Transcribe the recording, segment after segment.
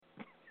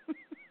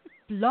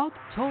Blog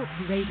Talk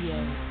Radio.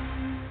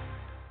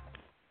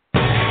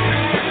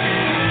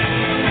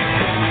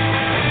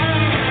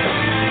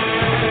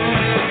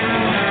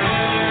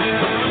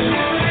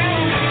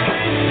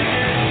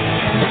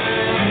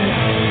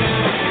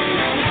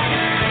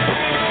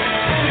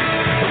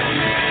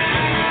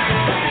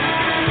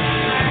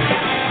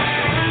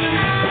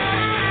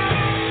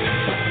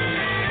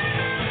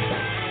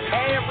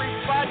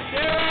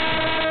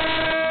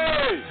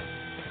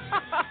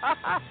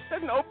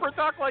 Doesn't Oprah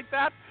talk like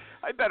that?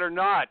 I better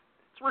not.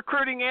 It's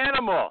Recruiting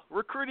Animal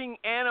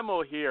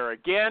here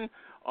again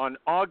on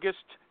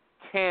August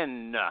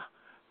 10,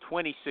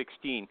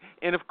 2016.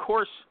 And of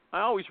course,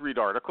 I always read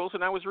articles,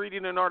 and I was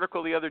reading an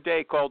article the other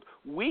day called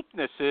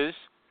Weaknesses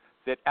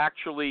That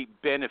Actually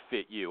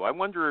Benefit You. I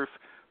wonder if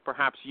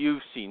perhaps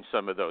you've seen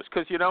some of those,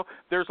 because,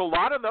 there's a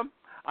lot of them.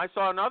 I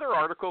saw another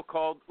article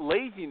called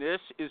Laziness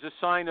is a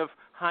Sign of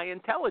High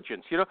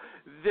Intelligence.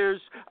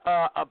 There's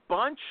a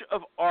bunch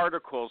of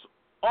articles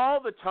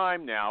all the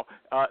time now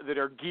that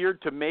are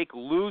geared to make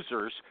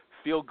losers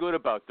feel good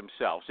about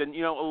themselves. And,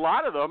 a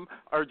lot of them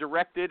are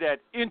directed at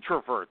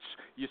introverts.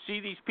 You see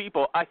these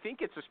people, I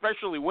think it's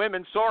especially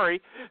women,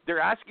 they're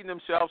asking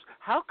themselves,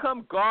 how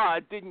come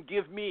God didn't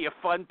give me a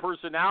fun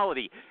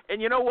personality?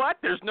 And you know what?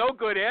 There's no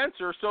good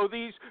answer. So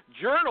these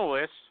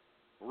journalists,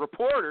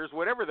 reporters,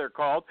 whatever they're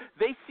called,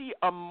 they see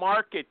a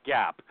market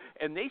gap,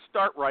 and they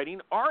start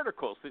writing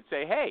articles that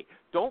say, hey,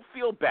 don't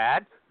feel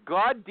bad.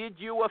 God did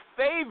you a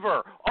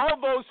favor. All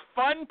those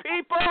fun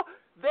people,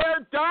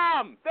 they're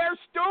dumb. They're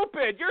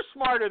stupid. You're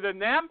smarter than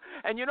them.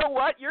 And you know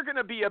what? You're going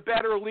to be a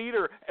better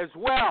leader as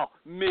well,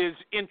 Ms.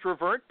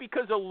 Introvert,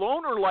 because a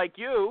loner like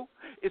you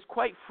is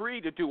quite free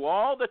to do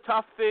all the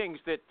tough things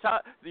that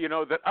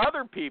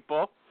other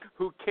people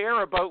who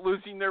care about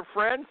losing their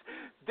friends,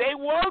 they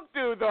won't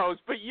do those,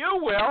 but you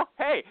will.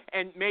 Hey,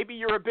 and maybe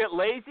you're a bit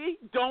lazy.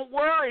 Don't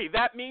worry.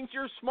 That means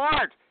you're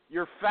smart.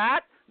 You're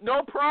fat.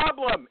 No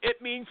problem.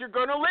 It means you're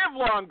going to live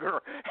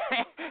longer,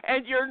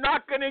 and you're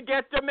not going to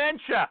get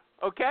dementia,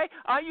 okay?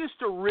 I used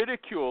to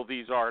ridicule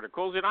these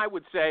articles, and I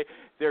would say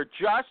they're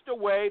just a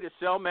way to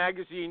sell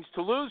magazines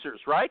to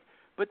losers, right?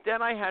 But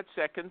then I had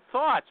second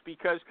thoughts,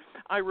 because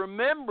I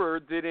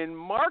remembered that in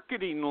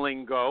marketing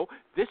lingo,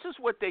 this is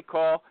what they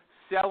call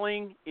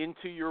selling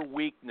into your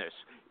weakness.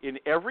 In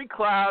every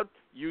cloud,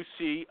 you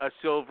see a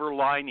silver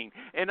lining.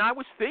 And I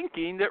was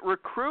thinking that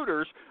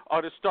recruiters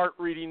ought to start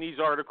reading these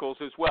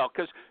articles as well,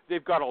 because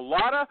they've got a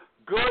lot of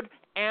good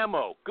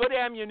ammo, good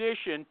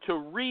ammunition to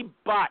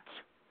rebut,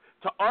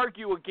 to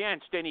argue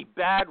against any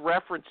bad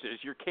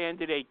references your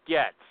candidate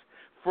gets.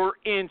 For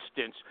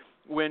instance,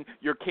 when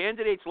your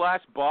candidate's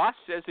last boss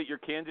says that your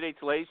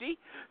candidate's lazy,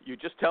 you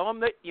just tell them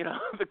that,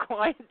 the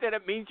client, that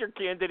it means your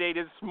candidate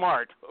is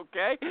smart,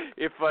 okay?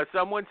 If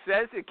someone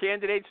says the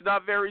candidate's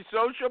not very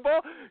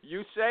sociable,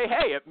 you say,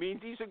 hey, it means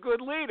he's a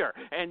good leader.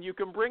 And you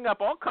can bring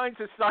up all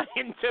kinds of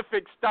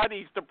scientific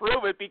studies to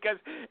prove it, because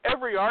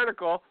every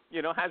article,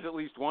 has at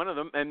least one of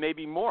them and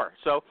maybe more.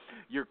 So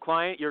your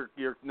client, your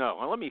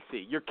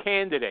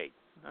candidate,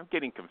 I'm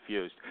getting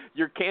confused.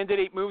 Your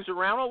candidate moves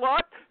around a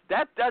lot?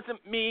 That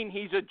doesn't mean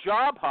he's a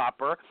job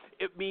hopper.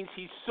 It means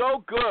he's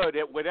so good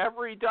at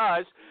whatever he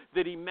does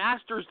that he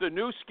masters the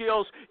new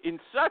skills in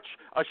such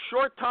a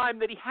short time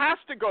that he has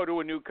to go to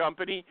a new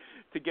company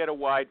to get a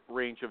wide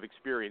range of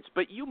experience.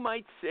 But you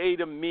might say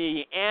to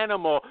me,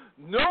 Animal,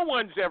 no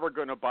one's ever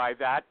going to buy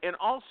that. And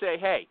I'll say,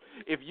 hey,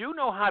 if you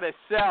know how to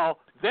sell,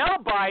 they'll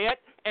buy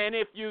it. And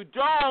if you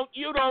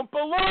don't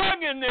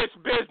belong in this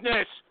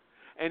business.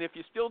 And if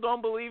you still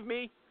don't believe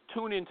me,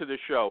 tune into the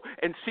show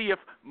and see if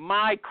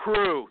my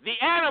crew, the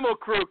Animal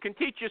Crew, can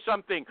teach you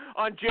something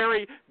on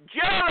Jerry, what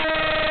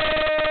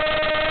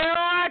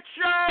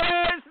show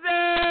is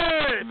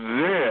this?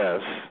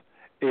 This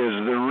is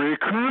the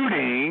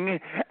Recruiting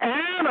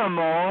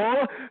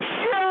Animal Show!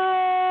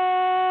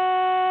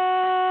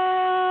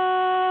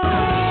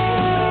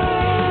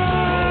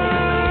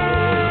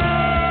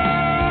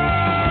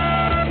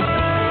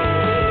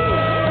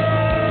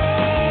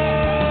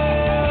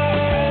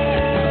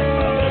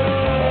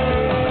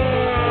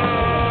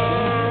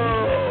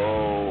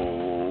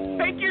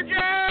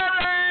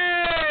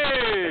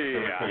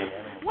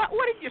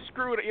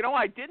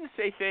 I didn't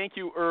say thank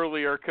you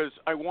earlier because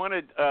I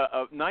wanted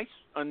a nice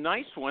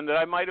one that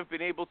I might have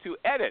been able to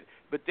edit,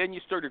 but then you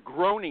started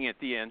groaning at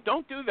the end.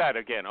 Don't do that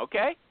again,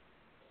 okay?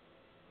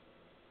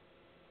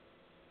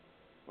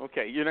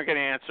 Okay, you're not going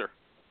to answer.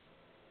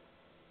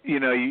 You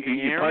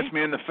punch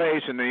me in the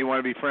face and then you want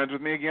to be friends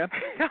with me again?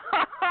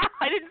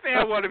 I didn't say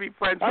I want to be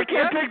friends with you.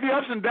 I can't take the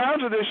ups and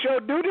downs of this show.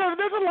 Dude,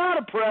 there's a lot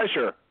of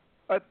pressure.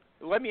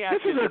 Let me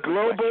ask you this is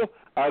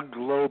a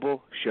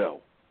global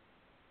show.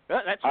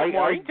 That's what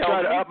Maureen tells me.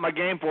 I try to up my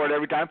game for it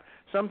every time.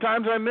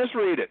 Sometimes I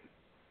misread it.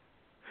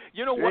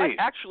 You know what?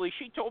 Actually,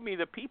 she told me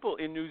the people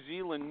in New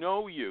Zealand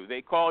know you.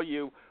 They call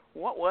you,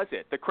 what was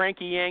it? The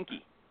Cranky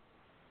Yankee.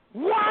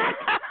 What?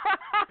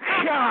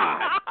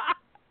 God.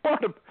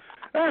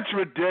 That's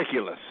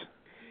ridiculous.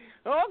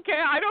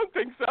 Okay, I don't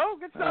think so.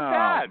 It's not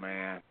bad. Oh,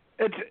 man.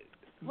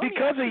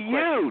 Because of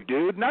you,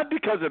 dude. Not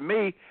because of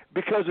me.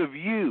 Because of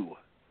you.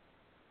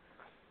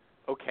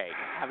 Okay,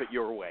 have it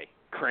your way,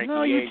 cranky.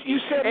 No, you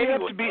set me up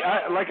anyway. to be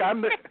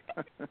I'm the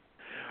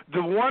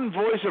the one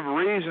voice of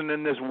reason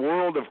in this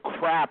world of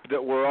crap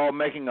that we're all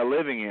making a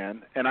living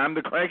in, and I'm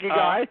the cranky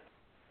guy.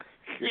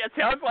 Yeah, it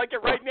sounds like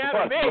it right now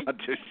to me.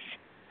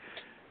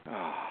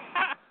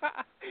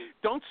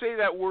 Don't say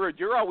that word.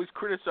 You're always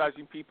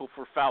criticizing people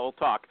for foul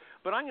talk.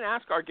 But I'm going to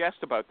ask our guest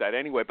about that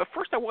anyway. But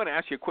first I want to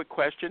ask you a quick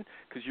question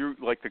because you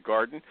like the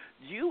garden.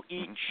 Do you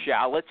eat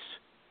shallots?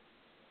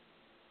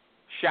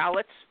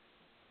 Shallots?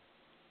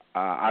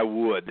 I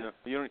would. No,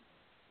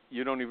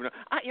 you don't even know.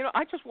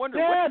 I just wonder.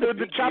 Yeah, what's they're the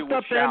big chopped deal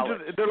up with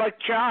shallots? they're like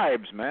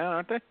chives, man,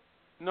 aren't they?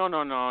 No.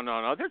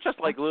 They're just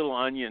like little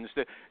onions.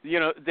 We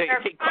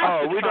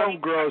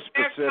don't grow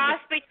specific. They're cross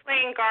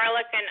between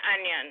garlic and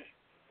onion.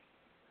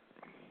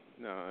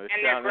 No,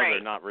 they're great.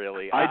 they're not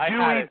really. I do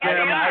eat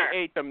them. I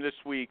ate them this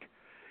week.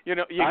 You I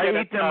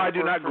eat them. I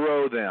do not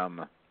grow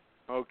them.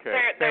 Okay.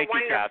 They're Thank you,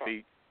 wonderful.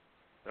 Kathy.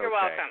 You're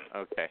welcome.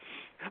 Okay.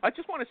 I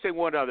just want to say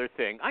one other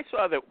thing. I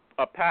saw that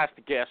a past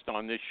guest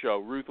on this show,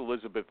 Ruth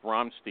Elizabeth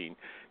Bromstein,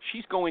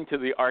 she's going to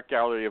the Art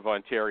Gallery of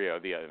Ontario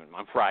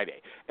on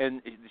Friday,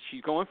 and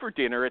she's going for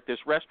dinner at this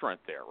restaurant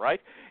there, right?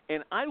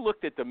 And I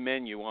looked at the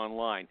menu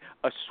online,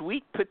 a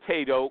sweet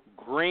potato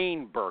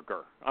grain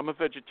burger. I'm a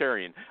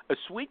vegetarian. A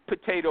sweet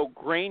potato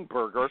grain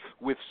burger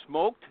with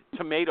smoked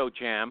tomato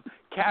jam,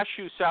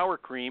 cashew sour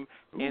cream,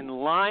 and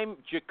lime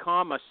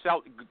jicama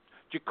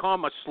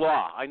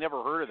slaw. I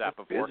never heard of that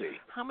before. Busy.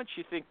 How much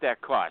do you think that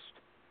cost?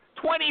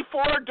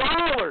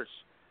 $24.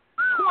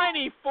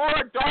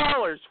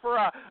 $24 for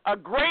a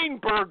grain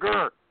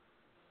burger.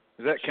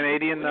 Is that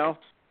Canadian though?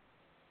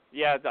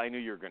 Yeah, I knew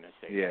you were going to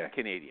say that.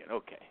 Canadian.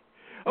 Okay.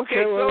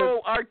 Okay, well,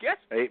 so our guest.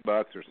 $8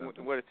 or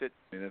something. What is it?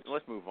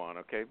 Let's move on.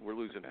 Okay, we're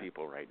losing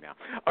people right now.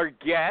 Our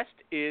guest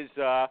is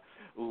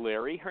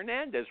Larry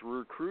Hernandez,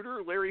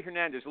 recruiter Larry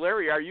Hernandez.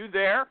 Larry, are you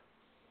there?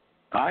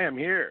 I am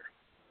here.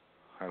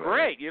 Hello.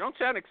 Great. You don't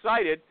sound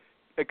excited.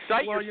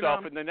 Excite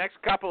yourself in the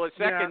next couple of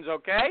seconds,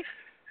 okay?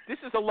 This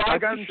is a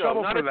live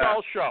show, not a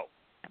dull show.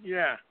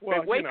 Yeah.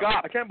 Well, hey, wake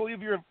up. I can't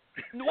believe you're.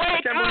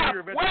 Wake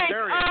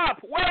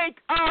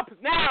up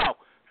now.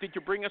 Did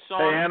you bring a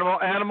song? Hey,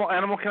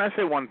 animal. Can I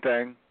say one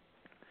thing?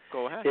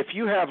 Go ahead. If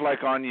you have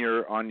like on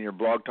your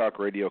Blog Talk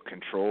Radio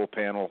control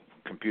panel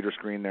computer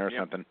screen there or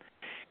something,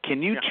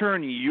 can you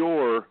turn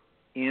your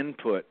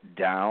input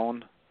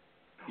down?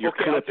 You're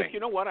clipping. You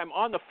know what? I'm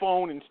on the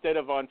phone instead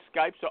of on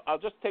Skype, so I'll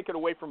just take it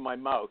away from my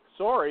mouth.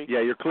 Sorry. Yeah,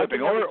 you're clipping.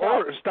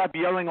 Or stop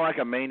yelling like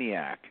a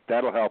maniac.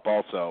 That'll help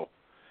also.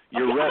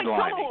 You're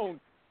redlining.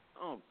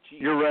 Oh,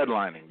 geez. You're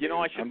redlining. You know,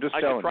 I should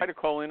try to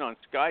call in on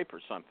Skype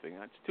or something.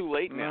 It's too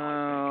late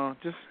now. No,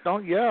 just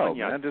don't yell,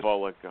 man. Just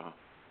oh, jeez.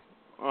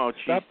 The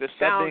stop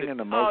sound being an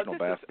emotional this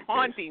bastard. is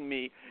haunting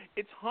me.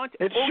 It's haunting.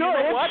 It should. You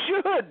know what?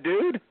 It should,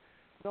 dude.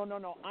 No.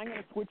 I'm going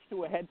to switch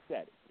to a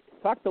headset.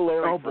 Talk to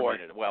Larry for a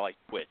minute while I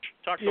switch.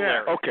 Talk to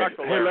Larry. Okay. Talk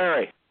to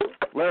Larry. Hey,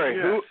 Larry,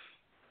 yes.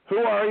 who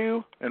are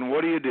you and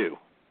what do you do?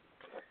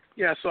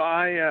 Yeah, so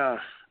I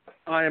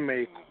am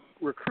a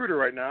recruiter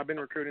right now. I've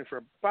been recruiting for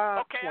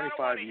about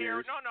 25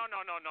 years. No.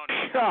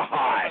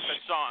 Gosh.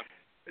 The song.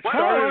 Did you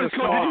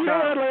hear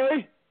that,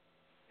 Larry?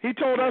 He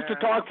told us to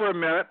talk for a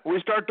minute. We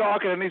start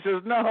talking, and he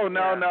says, no.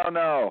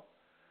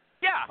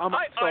 Yeah, I'm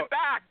back.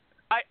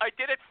 I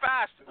did it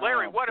fast.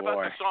 Larry, what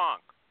about the song?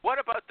 What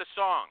about the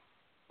song?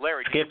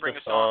 Larry, can you bring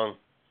a song?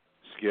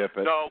 Skip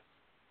it. No.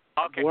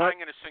 Okay, What? I'm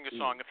going to sing a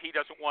song if he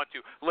doesn't want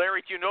to.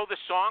 Larry, do you know the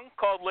song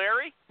called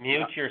Larry?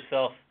 Mute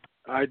yourself.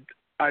 I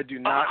do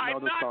not know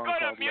the song I'm not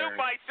going to called mute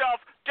Larry. myself.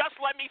 Just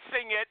let me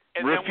sing it.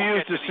 And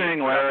Refuse then to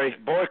sing, Larry.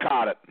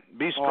 Boycott it.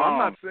 Be Oh, I'm strong.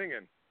 not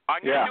singing.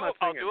 I'm going to do it.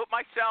 I'll do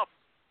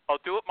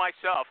it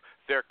myself.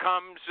 There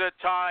comes a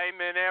time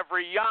in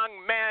every young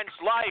man's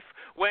life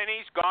when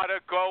he's got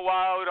to go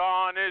out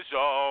on his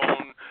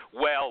own.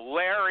 Well,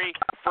 Larry,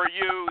 for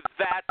you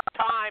that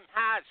time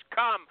has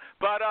come,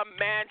 but a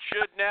man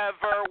should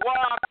never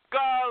walk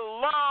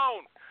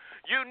alone.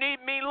 You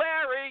need me,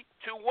 Larry,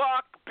 to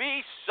walk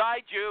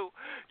beside you.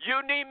 You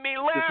need me,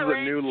 Larry, this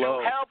is a new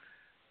low. to help.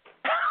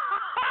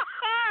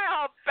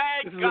 Oh,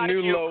 thank This is God, a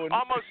new you low.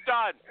 almost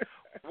done.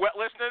 Well,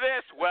 listen to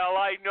this. Well,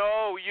 I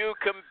know you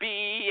can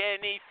be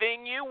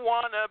anything you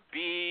want to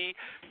be.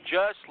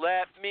 Just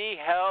let me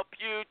help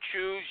you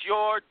choose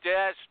your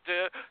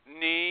destiny.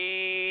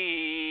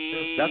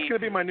 That's going to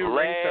be my new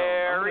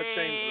ringtone. I'm going to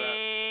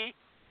change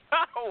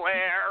that.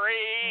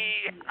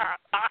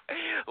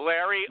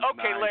 Larry.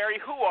 Okay, Nice. Larry,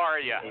 who are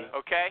you?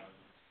 Okay?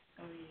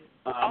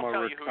 I'll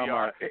tell you who you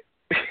are.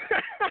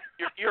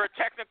 You're a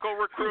technical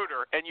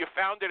recruiter, and you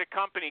founded a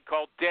company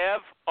called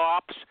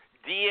DevOps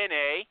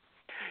DNA.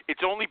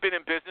 It's only been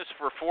in business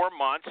for 4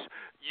 months.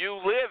 You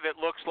live, it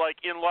looks like,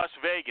 in Las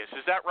Vegas.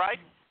 Is that right?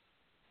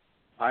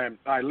 I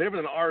live in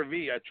an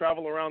RV. I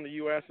travel around the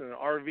U.S. in an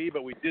RV,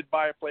 but we did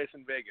buy a place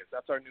in Vegas.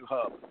 That's our new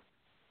hub.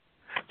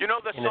 You know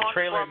the In song a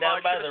trailer from,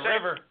 down by the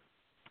river.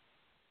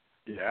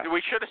 Yeah.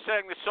 We should have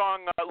sang the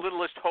song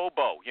Littlest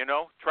Hobo, you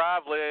know,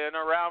 traveling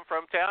around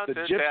from town The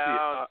to gypsy.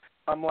 town.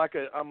 I'm like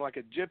a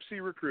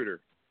gypsy recruiter.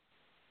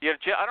 Yeah,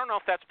 I don't know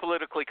if that's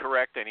politically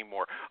correct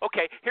anymore.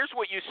 Okay, here's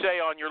what you say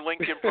on your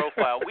LinkedIn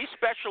profile. We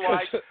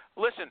specialize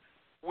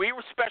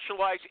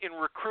in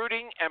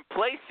recruiting and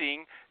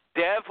placing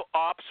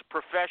DevOps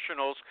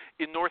professionals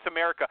in North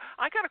America.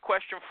 I got a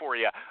question for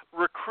you.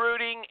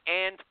 Recruiting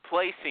and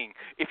placing.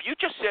 If you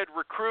just said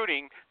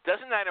recruiting,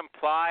 doesn't that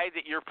imply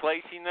that you're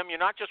placing them? You're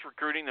not just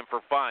recruiting them for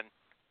fun.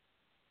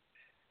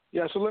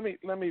 Yeah, so let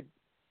me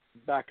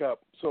back up.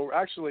 So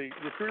actually,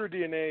 Recruiter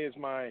DNA is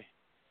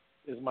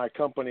my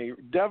company.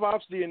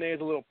 DevOps DNA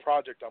is a little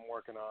project I'm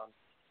working on.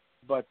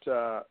 But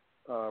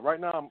right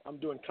now I'm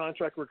doing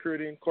contract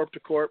recruiting, corp to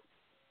corp,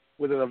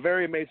 with a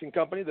very amazing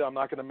company that I'm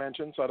not going to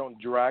mention so I don't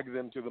drag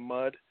them through the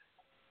mud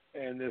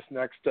in this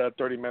next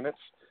 30 minutes.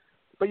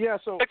 But yeah,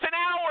 so it's an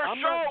hour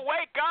show.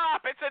 Wake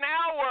up! It's an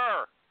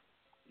hour.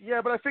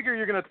 Yeah, but I figure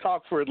you're going to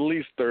talk for at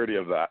least 30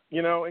 of that,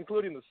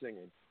 including the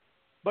singing.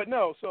 But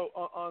no, so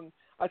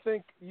I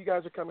think you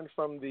guys are coming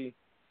from the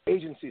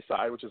agency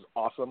side, which is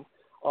awesome.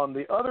 On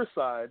the other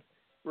side,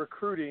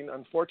 recruiting,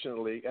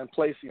 unfortunately, and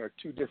placing are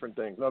two different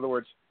things. In other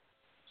words,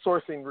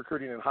 sourcing,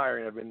 recruiting, and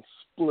hiring have been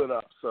split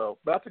up. So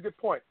that's a good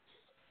point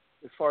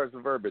as far as the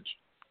verbiage.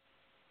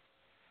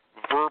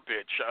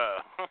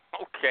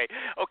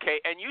 Okay.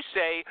 And you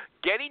say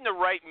getting the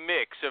right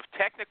mix of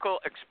technical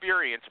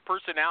experience,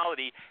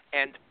 personality,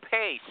 and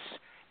pace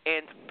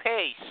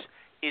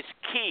is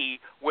key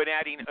when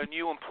adding a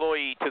new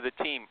employee to the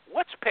team.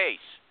 What's pace?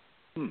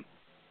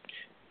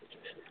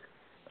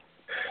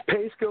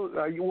 Pace goes.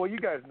 Well, you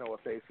guys know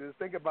what pace is.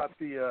 Think about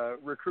the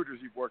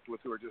recruiters you've worked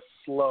with who are just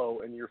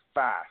slow and you're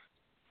fast,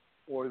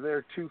 or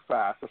they're too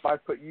fast. If I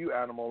put you,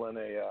 Animal,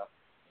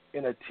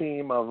 in a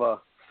team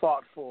of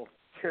thoughtful,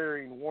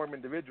 caring, warm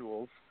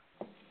individuals,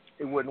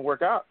 it wouldn't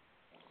work out.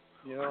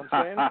 You know what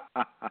I'm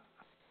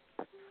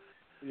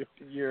saying?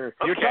 You're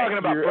talking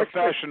about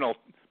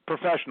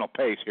professional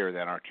pace here,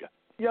 then, aren't you?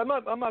 Yeah,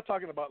 I'm not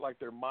talking about like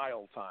their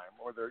mile time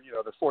or their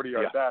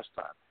 40-yard dash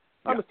time.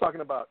 I'm just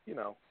talking about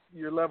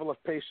your level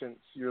of patience,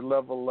 your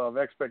level of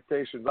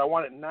expectations. I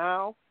want it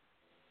now.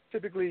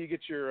 Typically, you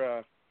get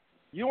your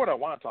you know what I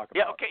want to talk about.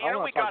 Yeah, okay,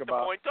 we got the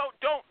point. Don't.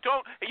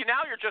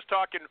 Now you're just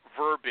talking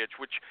verbiage,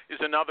 which is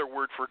another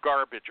word for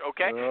garbage,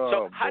 okay?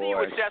 So how do you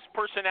assess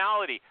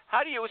personality?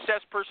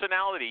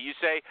 You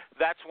say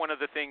that's one of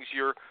the things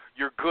you're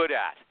good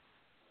at.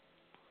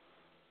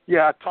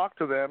 Yeah, I talk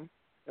to them,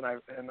 and I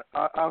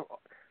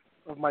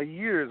of my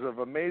years of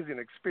amazing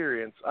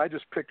experience, I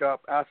just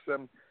ask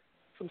them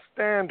some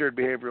standard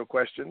behavioral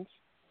questions,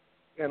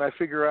 and I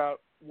figure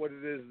out what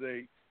it is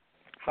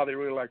how they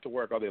really like to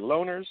work. Are they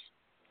loners?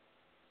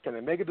 Can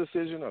they make a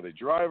decision? Are they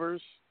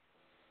drivers?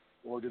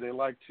 Or do they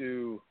like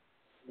to,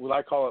 what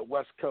I call it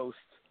West Coast,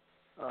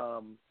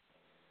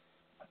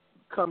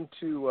 come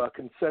to a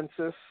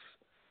consensus?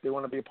 They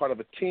want to be a part of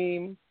a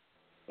team.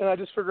 And I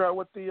just figure out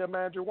what the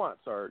manager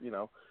wants. Or,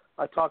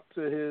 I talk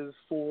to his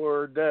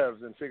 4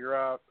 devs and figure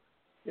out,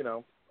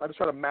 I just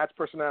try to match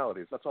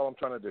personalities. That's all I'm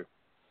trying to do.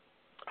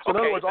 So in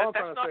other words, all I'm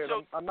trying to say is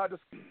I'm not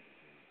just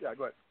 – yeah,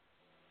 go ahead.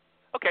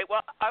 Okay,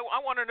 well, I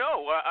want to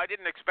know. I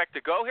didn't expect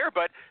to go here,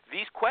 but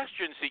these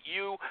questions that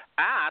you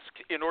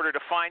asked in order to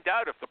find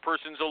out if the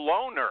person's a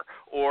loner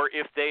or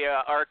if they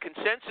are a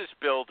consensus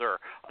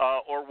builder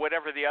or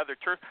whatever the other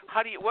term.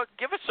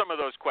 Give us some of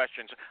those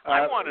questions.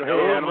 I want to know.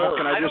 Animal,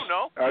 I don't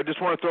know. I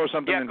just want to throw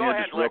something in here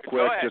just real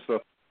quick.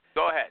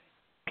 Go ahead.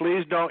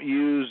 Please don't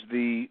use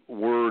the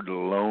word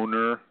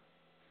loner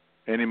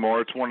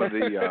anymore. It's one of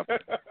the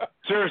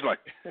seriously,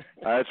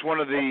 it's one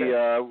of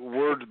the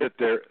words that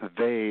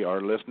they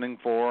are listening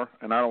for,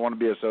 and I don't want to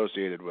be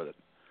associated with it.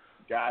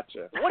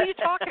 Gotcha. What are you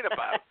talking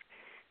about?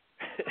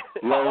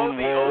 Lone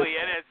wolf,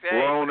 the NSA.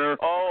 loner.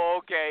 Oh,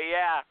 okay,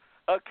 yeah,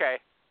 okay.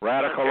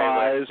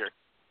 Radicalized. Okay,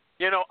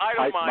 I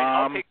don't mind.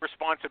 Bomb.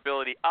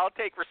 I'll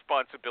take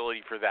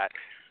responsibility for that.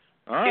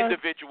 All right.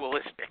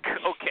 Individualistic.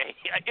 Okay.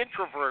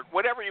 Introvert.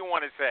 Whatever you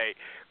want to say.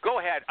 Go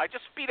ahead. I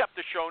just speed up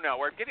the show now.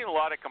 We're getting a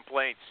lot of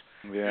complaints.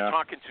 Yeah. You're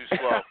talking too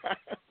slow.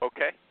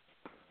 Okay.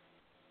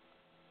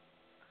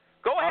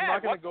 Go ahead. I'm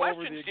not what go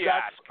questions over the do you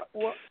ask?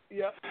 Well,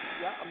 yeah.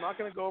 I'm not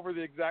going to go over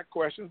the exact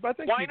questions, but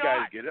I think Why you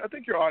guys not? get it. I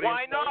think your audience.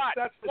 Why not?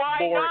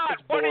 Why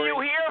not? What are you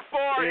here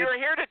for? You're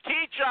here to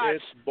teach us.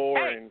 It's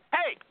boring.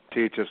 Hey.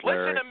 Teach us,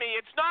 Larry. Listen to me.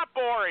 It's not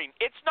boring.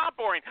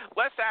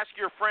 Let's ask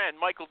your friend,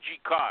 Michael G.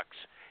 Cox.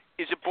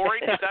 Is it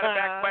boring? Is that a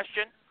bad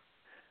question?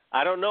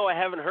 I don't know. I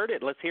haven't heard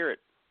it. Let's hear it.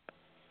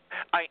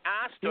 I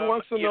asked him. He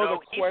wants to know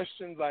the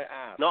questions I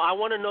asked. No, I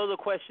want to know the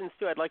questions,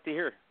 too. I'd like to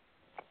hear.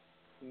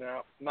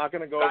 No, I'm not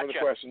going to go over the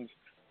questions.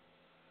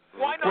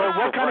 Why not? Well,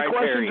 what kind of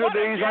questions are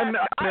these? I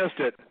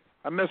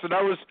missed it.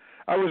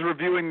 I was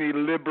reviewing the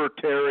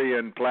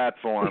libertarian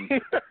platform.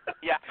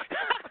 Yeah.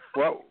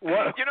 What?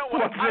 You know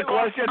what? What's the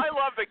question? I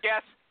love the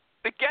guest.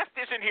 The guest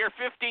isn't here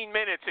 15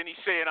 minutes, and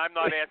he's saying, I'm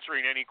not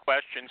answering any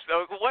questions.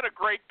 So what a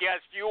great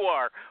guest you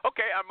are.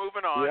 Okay, I'm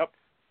moving on. Yep.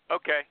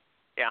 Okay.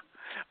 Yeah.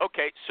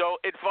 Okay, so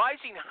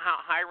advising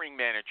hiring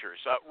managers.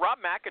 Rob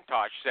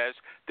McIntosh says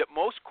that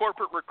most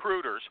corporate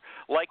recruiters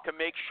like to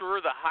make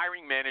sure the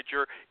hiring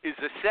manager is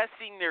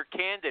assessing their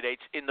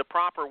candidates in the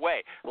proper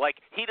way.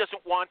 Like, he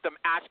doesn't want them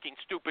asking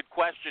stupid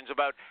questions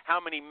about how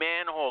many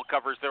manhole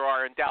covers there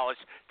are in Dallas,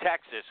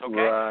 Texas,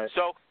 okay? Right.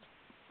 So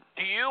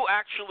do you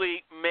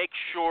actually make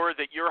sure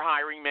that your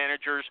hiring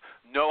managers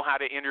know how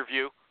to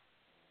interview?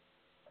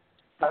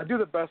 I do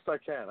the best I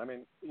can. I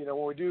mean,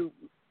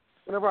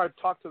 whenever I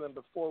talk to them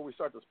before we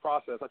start this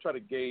process, I try to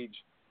gauge,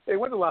 hey,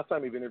 when's the last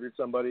time you've interviewed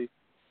somebody?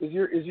 Is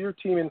your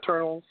team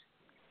internals?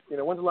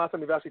 When's the last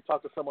time you've actually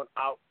talked to someone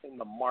out in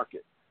the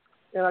market?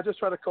 And I just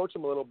try to coach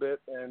them a little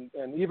bit and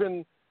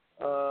even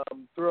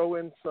throw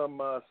in some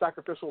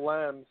sacrificial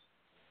lambs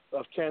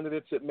of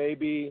candidates that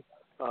maybe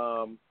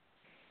are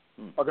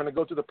going to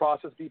go through the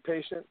process, be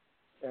patient,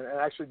 and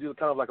actually do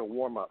kind of like a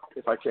warm-up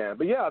if I can.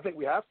 But, yeah, I think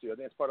we have to. I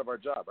think it's part of our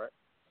job, right?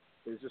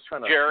 Is just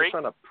trying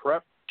to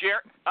prep.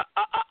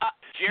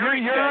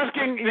 Jerry,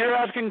 you're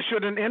asking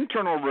should an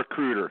internal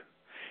recruiter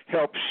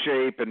help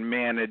shape and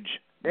manage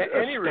a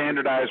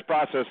standardized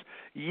process?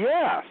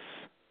 Yes.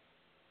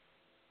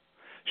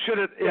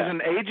 Is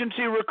an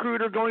agency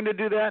recruiter going to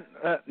do that?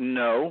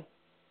 No.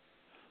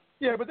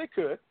 Yeah, but they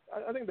could.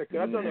 I think they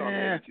could. I've done it on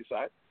the agency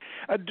side.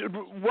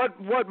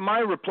 What my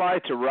reply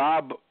to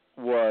Rob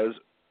was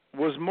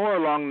more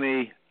along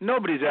the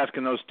nobody's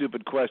asking those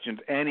stupid questions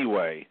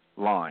anyway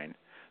line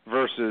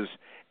versus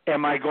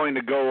am I going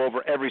to go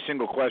over every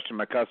single question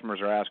my customers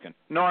are asking?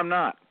 No, I'm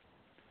not.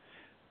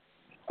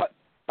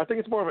 I think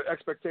it's more of an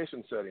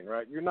expectation setting,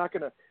 right? You're not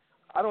going to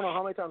 – I don't know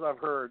how many times I've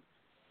heard,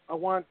 I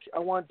want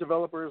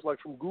developers like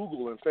from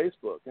Google and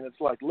Facebook. And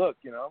it's like, look,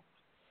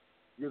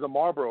 you're the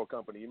Marlboro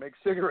company. You make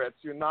cigarettes.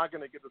 You're not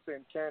going to get the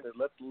same candidate.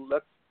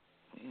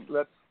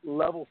 Let's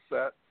level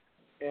set.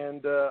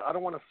 And I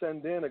don't want to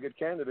send in a good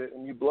candidate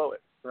and you blow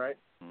it, right?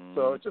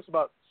 So it's just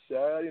about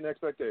setting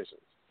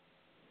expectations.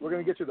 We're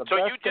going to get you the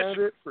best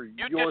candidate for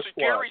your squad.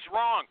 Jerry's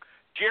wrong.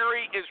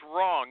 Jerry is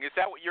wrong. Is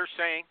that what you're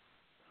saying?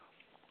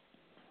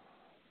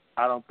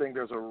 I don't think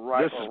there's a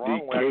right or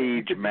wrong way. This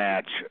is the cage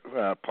match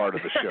part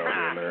of the show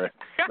here, Larry.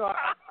 No,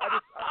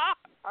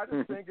 I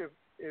just think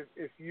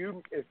if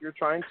you're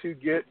trying to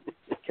get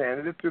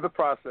candidates through the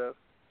process,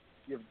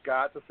 you've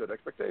got to set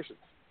expectations.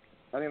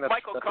 I think that's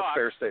a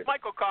fair statement.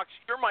 Michael Cox,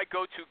 you're my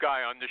go-to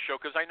guy on this show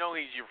because I know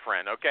he's your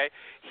friend, okay?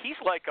 He's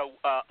like a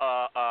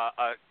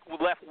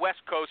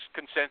West Coast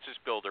consensus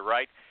builder,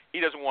 right?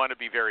 He doesn't want to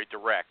be very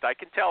direct. I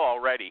can tell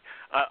already.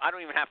 I don't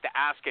even have to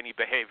ask any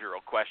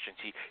behavioral questions.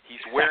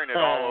 He's wearing it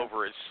all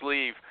over his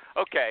sleeve.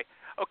 Okay.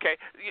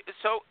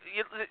 So,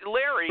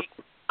 Larry,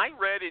 I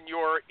read in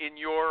your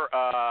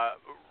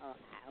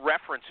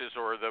references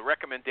or the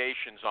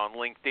recommendations on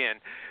LinkedIn,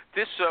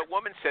 this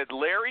woman said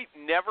Larry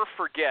never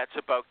forgets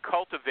about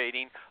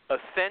cultivating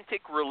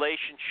authentic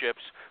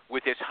relationships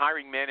with his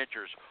hiring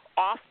managers,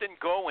 often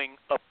going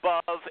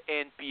above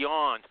and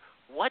beyond.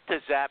 What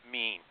does that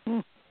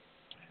mean?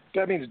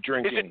 That means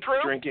drinking. Is it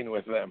true? Drinking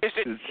with them. Is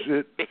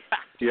it?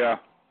 Yeah.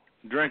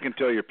 Drink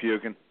until you're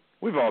puking.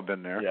 We've all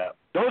been there. Yeah.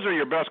 Those are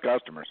your best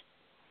customers.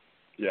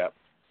 Yeah.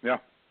 Yeah.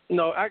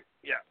 No,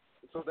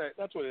 So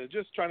that's what it is.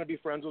 Just trying to be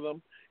friends with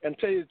them. And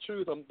tell you the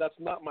truth, that's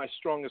not my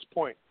strongest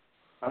point.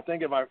 I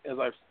think as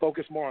I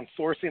focus more on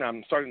sourcing,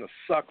 I'm starting to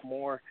suck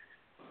more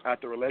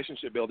at the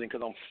relationship building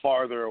because I'm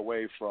farther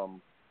away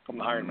from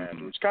the hiring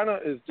manager, which kind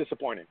of is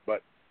disappointing.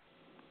 But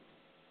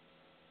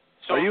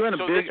are you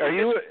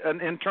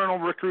an internal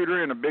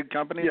recruiter in a big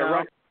company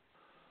now?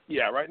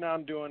 Right now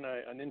I'm doing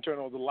an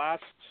internal. The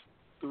last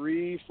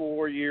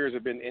 3-4 years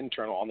have been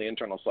internal on the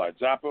internal side.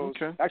 Zappos,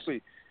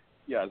 actually.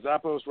 Yeah,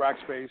 Zappos,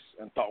 Rackspace,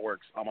 and ThoughtWorks.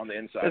 I'm on the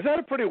inside. Is that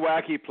a pretty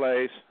wacky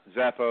place,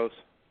 Zappos?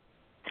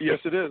 Yes,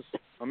 it is.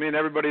 I mean,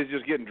 everybody's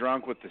just getting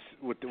drunk with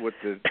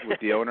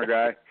the owner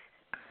guy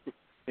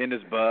in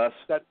his bus.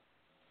 That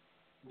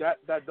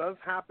does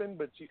happen,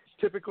 but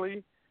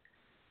typically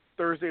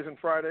Thursdays and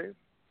Fridays,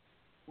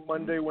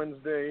 Monday,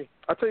 Wednesday.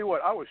 I'll tell you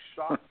what, I was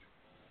shocked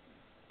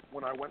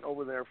when I went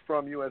over there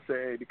from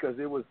USAA because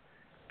it was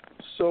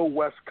so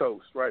West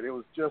Coast, right? It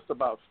was just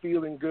about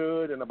feeling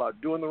good and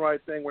about doing the right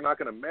thing. We're not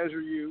going to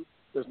measure you.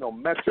 There's no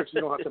metrics.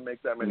 You don't have to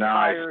make that many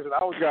hires. And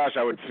I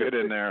would fit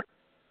in there.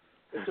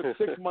 It took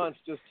 6 months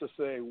just to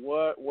say,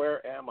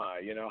 where am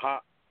I?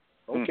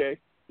 Okay,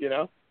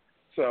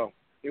 So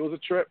it was a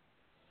trip.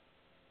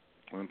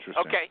 Interesting.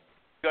 Okay,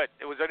 good.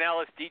 It was an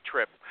LSD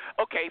trip.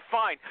 Okay,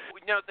 fine.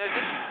 Now,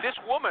 this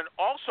woman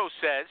also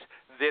says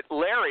that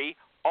Larry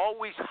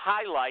always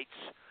highlights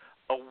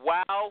a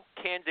wow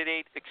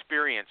candidate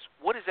experience.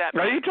 What does that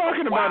mean? Are you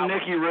talking about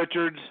Nikki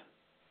Richards?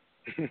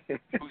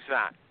 Who's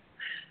that?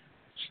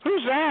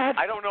 Who's that?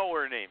 I don't know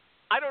her name.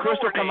 I don't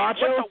Crystal know her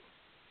Camacho? name.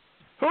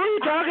 Who are you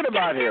talking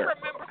about here?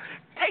 Remember.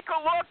 Take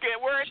a look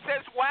at where it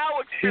says wow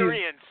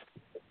experience.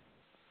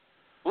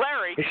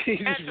 Larry,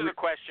 answer the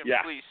question,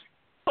 please.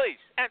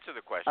 Please, answer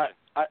the question.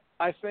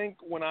 I think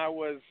when I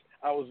was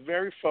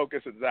very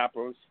focused at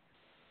Zappos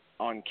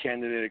on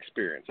candidate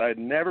experience. I had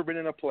never been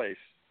in a place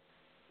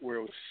where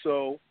it was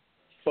so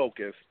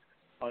focused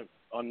on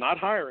on not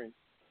hiring,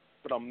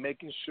 but on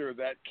making sure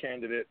that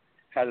candidate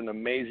had an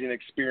amazing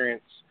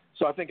experience.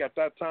 So I think at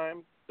that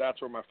time, that's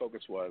where my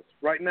focus was.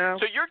 Right now,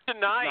 so you're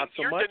denying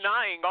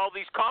denying all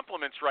these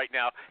compliments right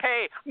now.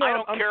 Hey, no, I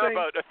don't care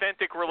about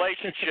authentic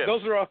relationships.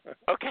 Those are all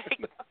okay.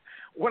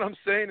 What I'm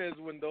saying is,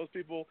 when those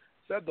people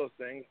said those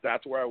things,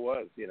 that's where I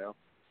was.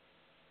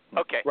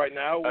 Okay. Right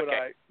now,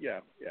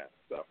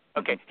 So.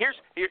 Okay. Here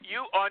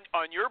you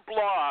on your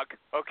blog.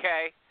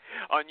 Okay.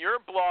 On your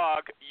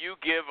blog, you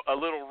give a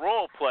little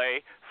role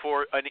play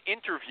for an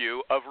interview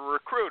of a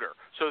recruiter.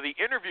 So the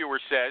interviewer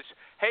says,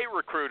 "Hey,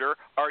 recruiter,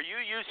 are you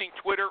using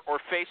Twitter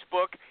or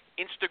Facebook,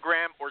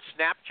 Instagram, or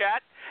Snapchat?"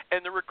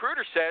 And the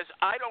recruiter says,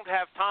 "I don't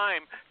have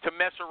time to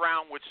mess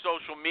around with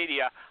social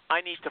media.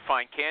 I need to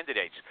find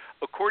candidates."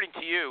 According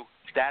to you,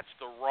 that's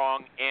the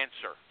wrong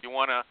answer. You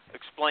want to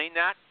explain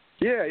that?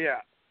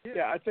 Yeah.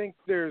 I think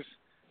there's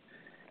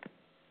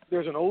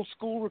an old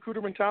school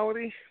recruiter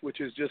mentality,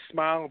 which is just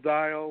smile,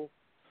 dial,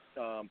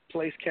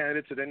 place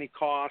candidates at any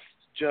cost.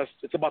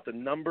 It's about the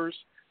numbers,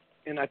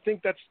 and I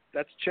think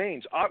that's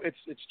changed.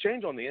 It's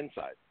changed on the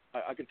inside.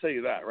 I can tell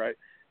you that, right?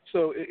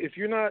 So if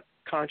you're not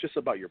conscious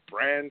about your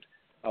brand,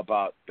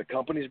 about the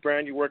company's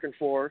brand you're working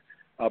for,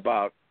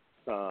 about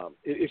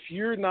if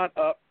you're not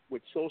up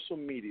with social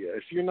media,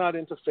 if you're not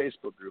into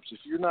Facebook groups, if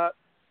you're not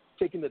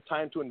taking the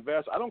time to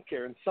invest, I don't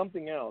care, in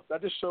something else,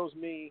 that just shows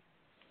me,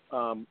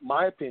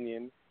 my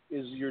opinion,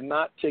 is you're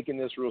not taking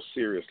this real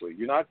seriously.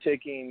 You're not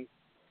taking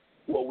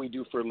what we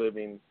do for a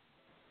living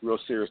real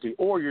seriously,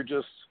 or you're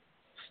just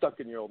stuck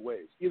in your old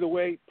ways. Either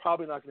way,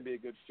 probably not going to be a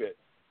good fit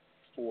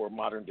for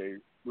modern-day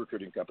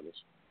recruiting companies.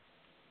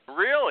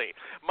 Really?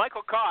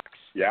 Michael Cox?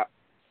 Yeah.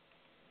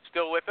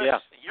 Still with us? Yeah.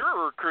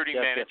 You're a recruiting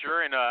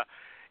manager in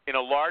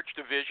a large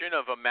division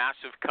of a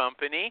massive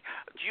company.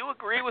 Do you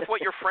agree with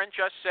what your friend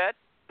just said?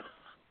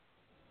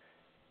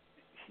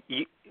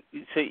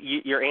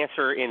 Your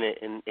answer in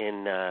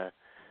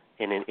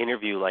an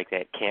interview like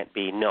that can't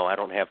be, "No, I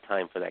don't have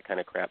time for that kind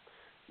of crap,"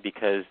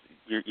 because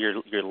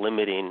you're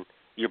limiting.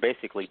 You're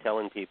basically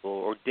telling people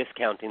or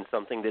discounting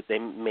something that they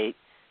may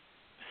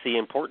see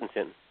importance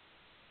in.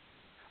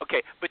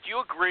 Okay, but you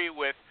agree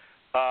with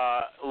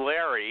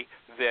Larry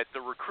that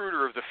the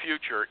recruiter of the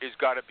future is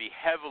got to be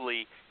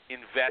heavily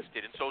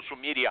invested in social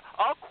media.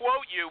 I'll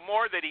quote you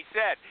more that he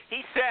said.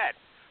 He said,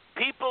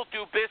 "People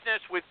do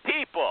business with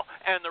people,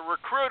 and the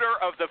recruiter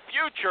of the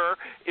future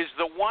is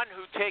the one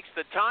who takes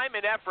the time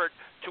and effort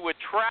to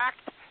attract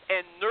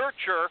and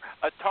nurture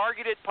a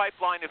targeted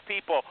pipeline of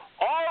people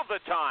all the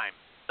time,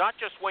 not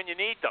just when you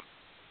need them."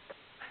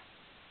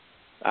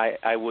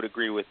 I would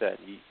agree with that.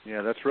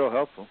 Yeah, that's real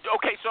helpful.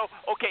 Okay,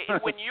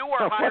 when you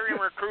are hiring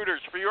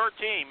recruiters for your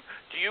team,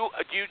 do you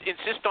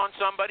insist on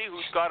somebody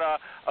who's got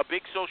a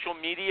big social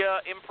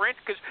media imprint?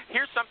 Because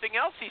here's something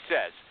else he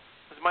says.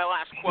 This is my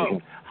last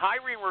quote.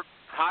 Hiring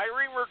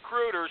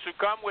recruiters who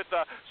come with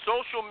a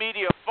social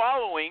media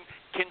following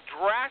can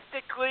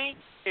drastically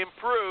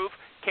improve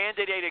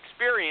candidate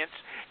experience,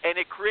 and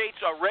it creates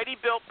a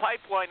ready-built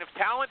pipeline of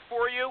talent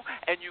for you,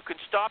 and you can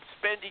stop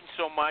spending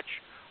so much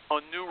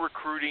on new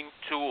recruiting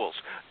tools.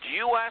 Do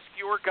you ask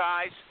your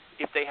guys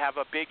if they have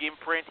a big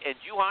imprint, and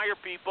do you hire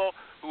people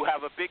who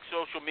have a big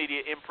social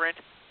media imprint?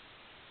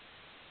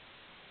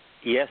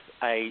 Yes,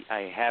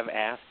 I have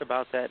asked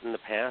about that in the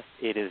past.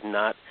 It is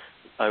not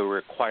a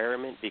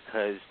requirement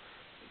because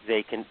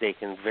they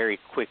can very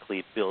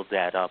quickly build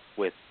that up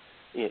with,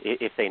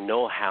 if they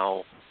know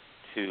how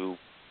to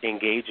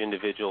engage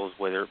individuals,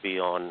 whether it be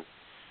on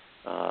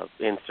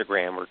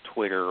Instagram or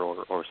Twitter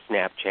or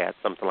Snapchat,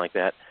 something like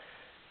that.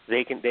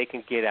 They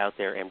can get out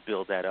there and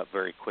build that up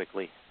very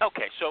quickly.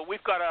 Okay, so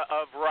we've got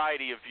a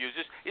variety of views.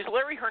 Is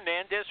Larry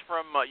Hernandez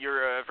from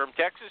from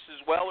Texas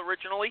as well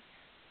originally?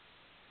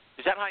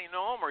 Is that how you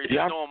know him, or you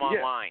just know him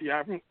online?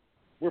 Yeah,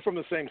 we're from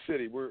the same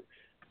city. We're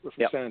from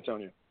San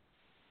Antonio.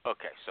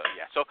 Okay,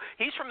 so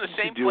he's from the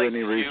same place. Do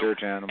any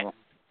research, Animal?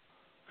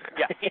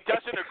 Yeah, he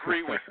doesn't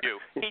agree with you.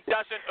 He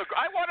doesn't agree.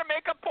 I want to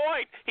make a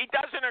point. He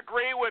doesn't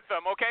agree with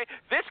them, okay?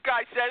 This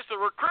guy says the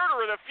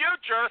recruiter of the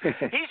future,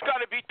 he's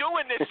got to be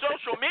doing this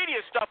social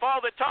media stuff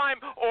all the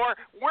time, or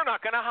we're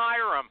not going to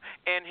hire him.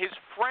 And his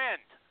friend,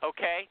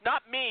 okay,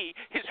 not me,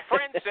 his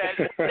friend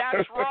says,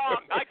 that's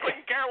wrong. I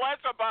couldn't care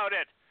less about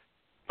it.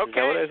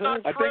 Okay, it's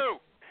not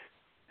true.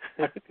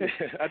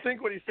 I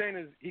think what he's saying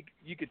is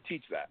you could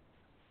teach that.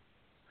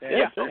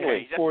 Yeah,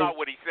 okay. That's not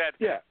what he said.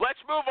 Yeah. Let's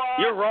move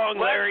on. You're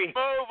wrong, Larry. Let's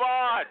move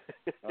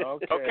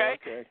on.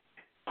 Okay.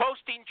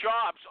 Posting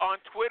jobs on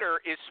Twitter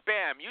is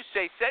spam. You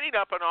say setting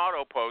up an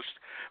auto post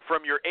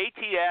from your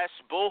ATS,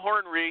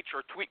 Bullhorn Reach,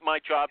 or Tweet My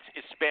Jobs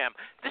is spam.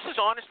 This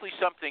is honestly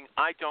something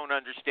I don't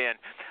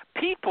understand.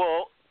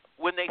 People,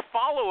 when they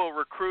follow a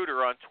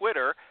recruiter on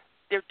Twitter,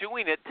 they're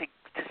doing it to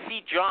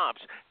see jobs.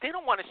 They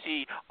don't want to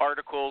see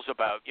articles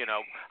about,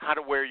 how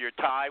to wear your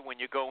tie when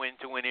you go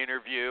into an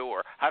interview,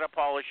 or how to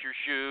polish your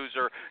shoes,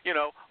 or,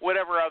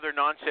 whatever other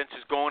nonsense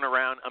is going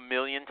around a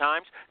million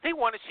times. They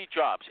want to see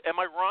jobs. Am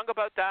I wrong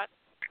about that?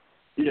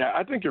 Yeah,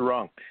 I think you're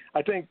wrong.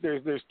 I think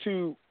there's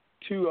two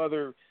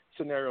other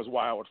scenarios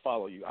why I would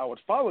follow you. I would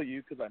follow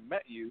you because I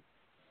met you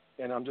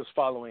and I'm just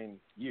following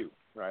you,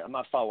 right? I'm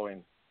not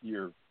following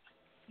your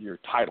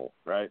title,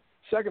 right?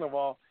 Second of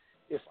all,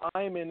 if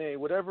I'm in a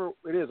whatever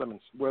it is,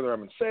 whether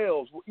I'm in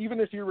sales, even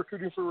if you're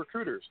recruiting for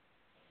recruiters,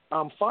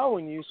 I'm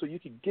following you so you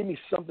can give me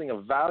something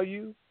of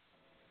value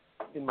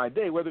in my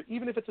day,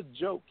 even if it's a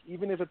joke,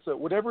 even if it's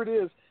whatever it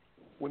is.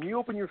 When you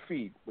open your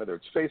feed, whether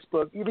it's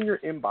Facebook, even your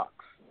inbox,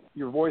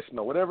 your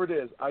voicemail, whatever it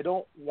is, I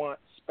don't want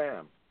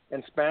spam.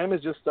 And spam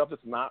is just stuff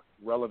that's not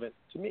relevant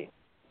to me.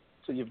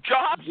 So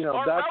jobs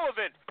are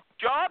relevant.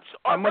 Jobs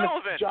are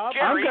relevant.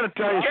 I'm going to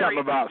tell you something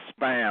about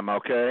spam.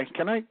 Okay,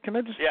 can I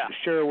just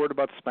share a word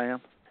about spam?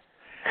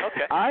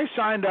 Okay. I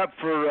signed up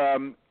for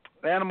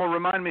Animal.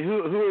 Remind me,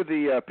 who are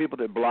the people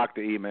that block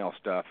the email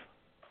stuff?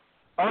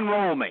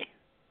 Unroll Me.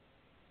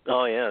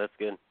 Oh yeah, that's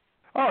good.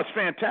 Oh, it's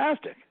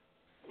fantastic.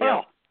 Yeah.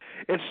 Well,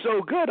 it's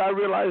so good. I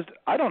realized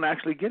I don't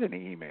actually get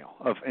any email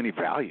of any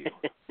value,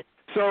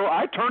 so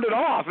I turned it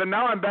off, and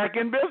now I'm back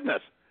in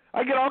business.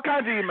 I get all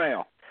kinds of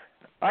email.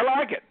 I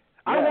like it.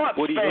 Yeah. I want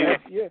spam.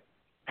 Yeah,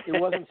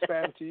 it wasn't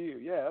spam to you.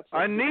 Yeah, that's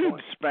I need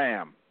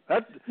spam.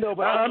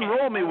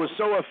 Unroll Me was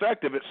so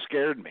effective, it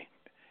scared me.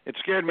 It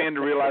scared me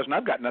into realizing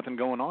I've got nothing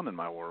going on in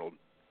my world.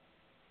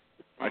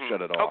 I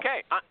shut it off.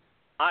 Okay.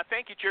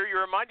 Thank you, Jerry. You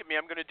reminded me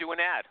I'm going to do an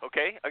ad,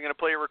 okay? I'm going to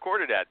play a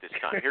recorded ad this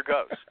time. Here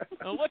goes.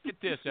 Now look at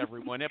this,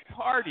 everyone. At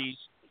parties,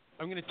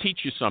 I'm going to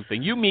teach you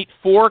something. You meet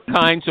 4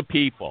 kinds of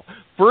people.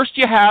 First,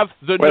 you have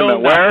the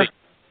know-nothing. Where?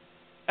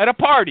 At a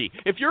party.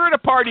 If you're at a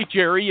party,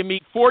 Jerry, you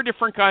meet 4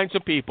 different kinds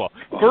of people.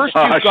 First,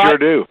 I sure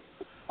do.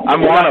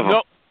 I'm one of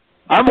them.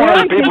 I'm one of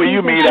the people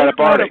you meet at a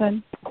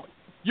party.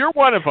 You're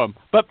one of them.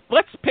 But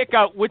let's pick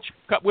out which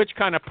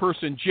kind of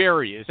person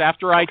Jerry is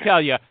after I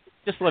tell you.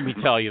 Just let me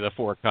tell you the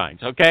 4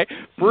 kinds, okay?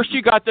 First,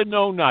 you got the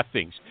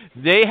know-nothings.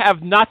 They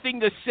have nothing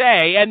to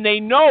say, and they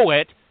know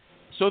it,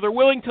 so they're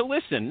willing to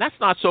listen. That's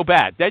not so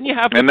bad. Then you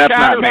have the that's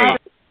not me.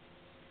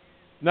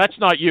 That's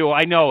not you.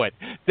 I know it.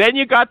 Then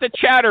you got the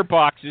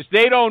chatterboxes.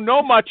 They don't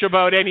know much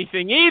about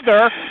anything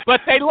either,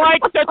 but they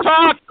like to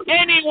talk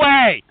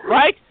anyway,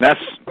 right?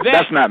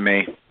 That's not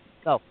me.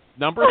 No.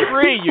 Number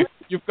 3,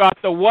 you've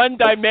got the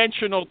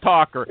one-dimensional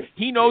talker.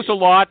 He knows a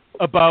lot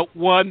about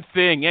one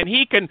thing, and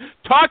he can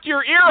talk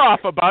your ear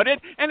off about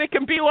it, and it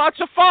can be lots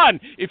of fun.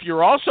 If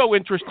you're also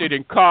interested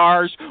in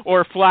cars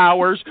or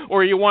flowers,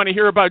 or you want to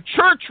hear about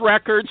church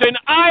records in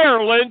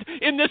Ireland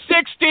in the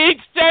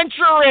 16th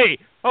century,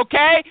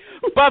 okay?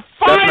 But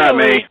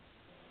finally,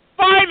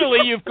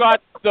 you've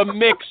got the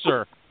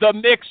mixer. The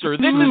mixer.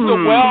 This is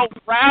the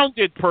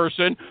well-rounded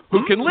person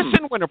who can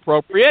listen when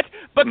appropriate,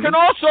 but can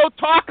also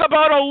talk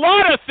about a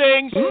lot of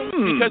things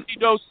because he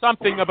knows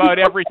something about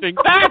everything.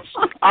 That's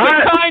the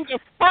kind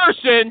of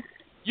person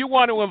you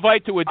want to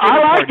invite to a dinner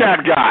party. I like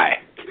that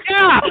guy.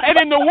 Yeah, and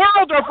in the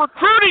world of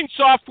recruiting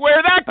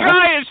software, that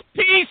guy is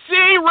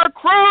PC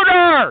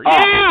Recruiter.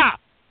 Yeah,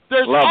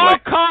 there's all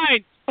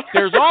kinds.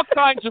 There's all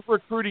kinds of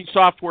recruiting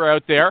software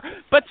out there,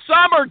 but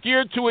some are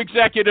geared to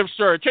executive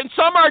search, and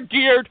some are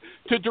geared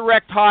to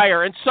direct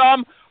hire, and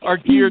some are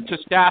geared to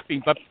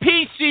staffing. But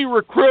PC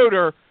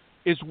Recruiter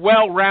is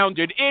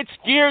well-rounded. It's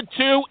geared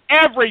to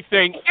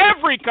everything,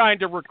 every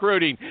kind of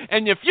recruiting.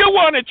 And if you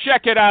want to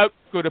check it out,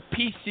 go to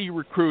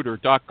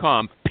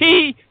PCRecruiter.com.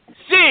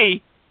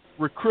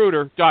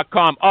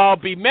 PCRecruiter.com. I'll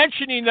be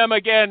mentioning them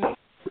again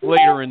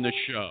later in the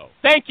show.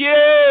 Thank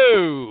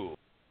you.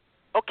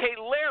 Okay,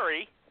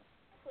 Larry.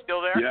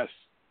 Still there? Yes.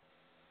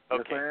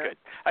 Okay, good.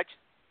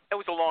 It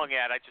was a long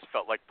ad. I just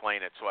felt like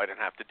playing it, so I didn't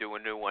have to do a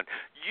new one.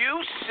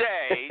 You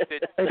say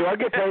that... Hey, do I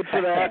get paid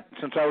for that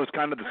since I was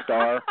kind of the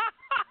star?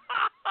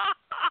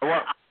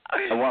 I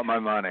want my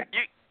money.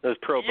 Those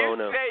pro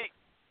bono.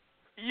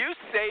 You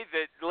say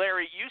that,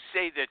 Larry,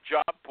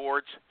 job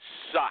boards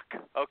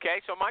suck, okay?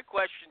 So my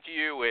question to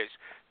you is,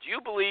 do you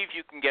believe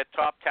you can get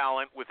top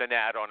talent with an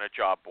ad on a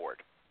job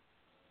board?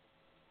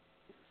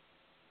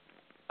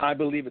 I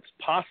believe it's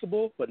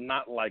possible, but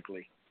not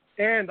likely.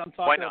 And I'm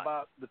talking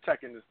about the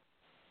tech industry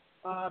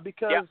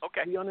because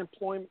the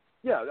unemployment.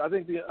 Yeah, I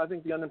think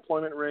the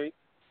unemployment rate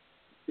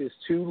is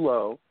too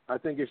low. I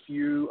think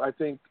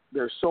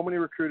there's so many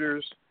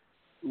recruiters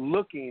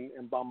looking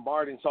and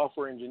bombarding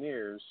software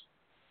engineers,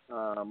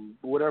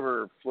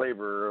 whatever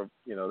flavor of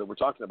that we're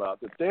talking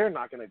about, that they're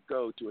not going to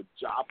go to a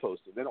job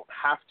posting. They don't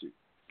have to.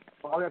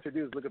 All they have to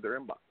do is look at their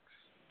inbox.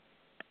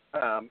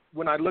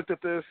 When I looked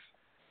at this.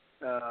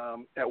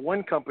 At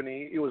one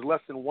company, it was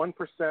less than 1%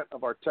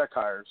 of our tech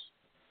hires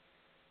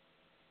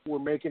were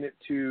making it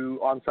to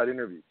on-site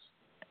interviews.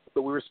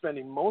 But we were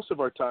spending most of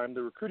our time,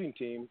 the recruiting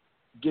team,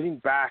 getting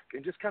back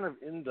and just kind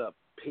of in the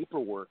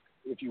paperwork,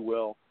 if you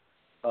will,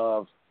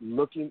 of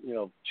looking,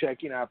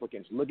 checking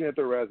applicants, looking at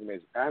their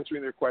resumes,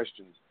 answering their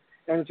questions.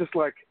 And it's just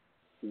like,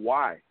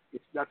 why?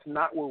 That's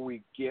not where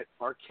we get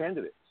our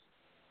candidates.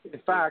 In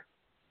fact,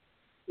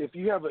 if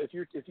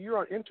you're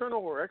on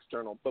internal or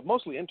external, but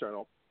mostly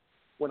internal,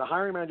 when a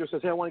hiring manager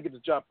says, hey, I want to get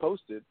this job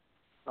posted,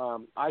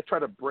 I try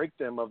to break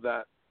them of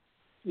that.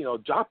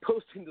 Job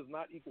posting does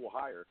not equal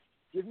hire.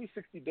 Give me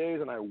 60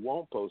 days and I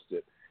won't post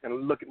it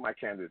and look at my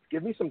candidates.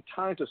 Give me some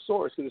time to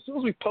source, because as soon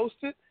as we post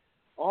it,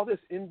 all this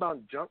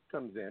inbound junk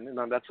comes in,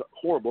 and that's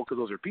horrible because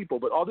those are people,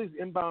 but all these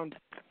inbound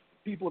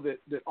people that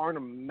aren't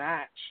a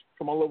match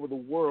from all over the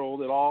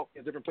world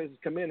at different places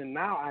come in, and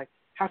now I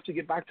have to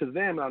get back to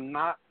them, and I'm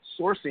not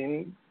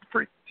sourcing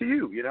to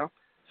you, you know?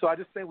 So I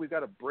just think we've got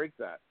to break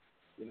that.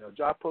 You know,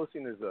 job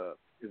posting is a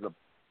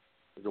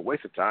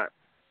waste of time.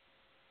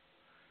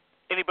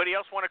 Anybody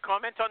else want to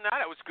comment on that?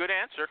 That was a good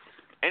answer.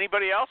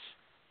 Anybody else?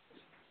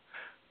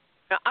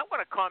 Now, I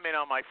want to comment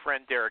on my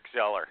friend Derek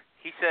Zeller.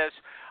 He says,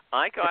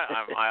 I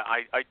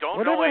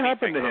don't know anything. What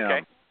happened to him?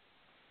 Okay?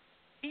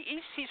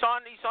 He's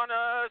on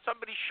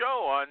somebody's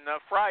show on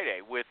Friday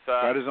with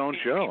got his own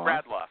show,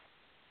 Bradloff.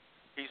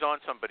 He's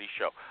on somebody's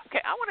show. Okay,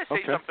 I want to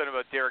say something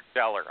about Derek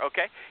Zeller,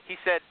 okay? He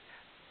said,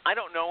 I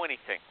don't know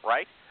anything,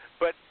 right?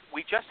 But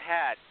we just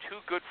had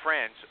two good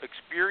friends,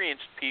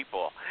 experienced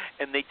people,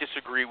 and they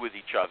disagree with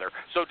each other.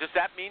 So does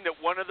that mean that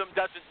one of them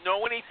doesn't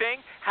know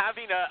anything?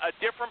 Having a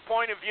different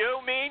point of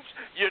view means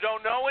you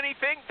don't know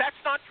anything?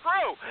 That's not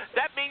true.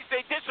 That means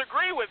they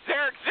disagree with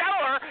Derek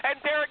Zeller, and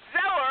Derek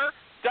Zeller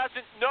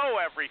doesn't know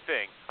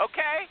everything,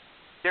 okay?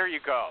 There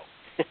you go.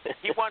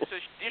 He wants to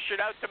dish it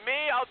out to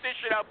me, I'll dish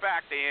it out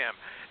back to him.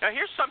 Now,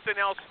 here's something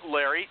else,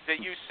 Larry, that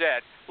you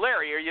said.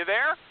 Larry, are you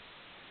there?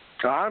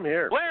 I'm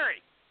here.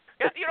 Larry,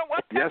 you know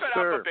what? Pep Yes, it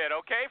sir. up a bit,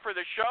 okay, for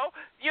the show.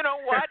 You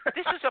know what?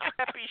 This is a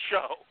peppy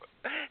show.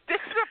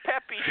 This is a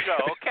peppy show,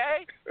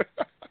 okay?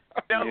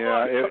 Now,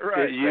 yeah, look,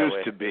 it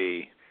used to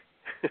be.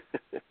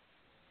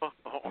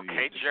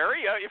 Okay,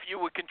 Jerry, if you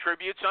would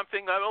contribute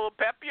something a little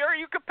peppier,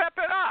 you could pep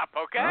it up,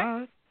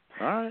 okay?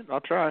 All right, I'll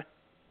try.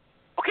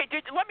 Okay,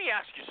 let me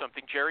ask you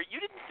something, Jerry. You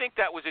didn't think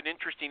that was an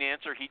interesting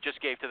answer he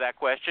just gave to that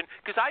question?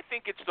 Because I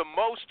think it's the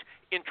most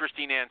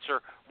interesting answer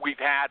we've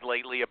had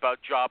lately about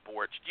job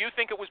boards. Do you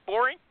think it was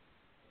boring?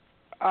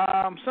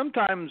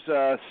 Sometimes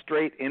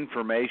straight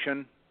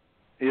information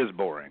is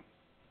boring.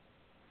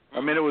 I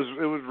mean, it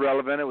was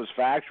relevant. It was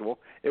factual.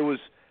 It was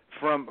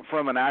from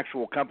an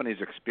actual company's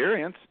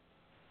experience.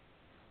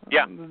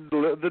 Yeah.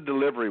 The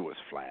delivery was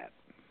flat.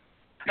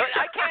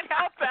 I can't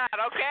help that,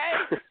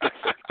 okay?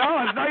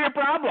 No, it's not your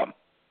problem.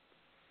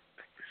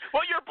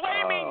 Well, you're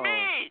blaming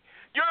me.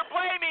 You're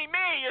blaming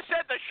me. You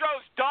said the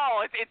show's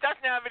dull. It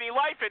doesn't have any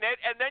life in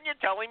it, and then you're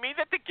telling me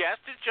that the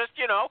guest is just,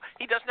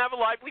 he doesn't have a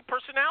lively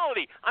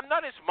personality. I'm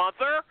not his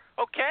mother,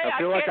 okay?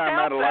 I feel like I'm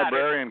at a that.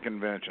 librarian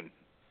convention.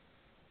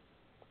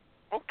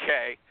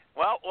 Okay.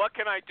 Well, what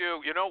can I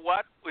do? You know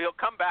what? He'll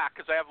come back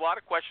because I have a lot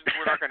of questions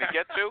we're not going to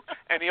get to,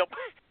 and he'll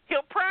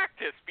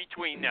practice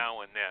between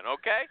now and then,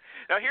 okay?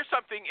 Now, here's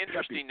something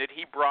interesting that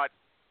he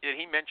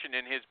mentioned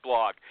in his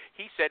blog.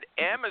 He said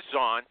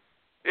Amazon,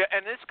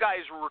 and this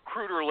guy is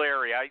Recruiter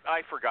Larry.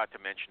 I forgot to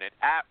mention it.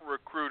 At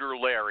Recruiter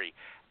Larry.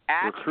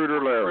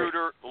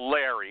 Recruiter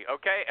Larry,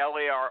 okay?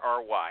 Larry.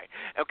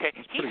 Okay.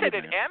 He said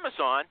at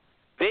Amazon,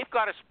 they've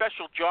got a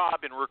special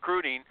job in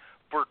recruiting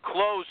for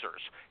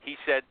closers. He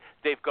said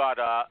they've got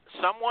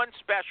someone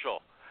special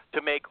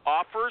to make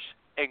offers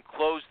and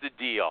close the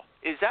deal.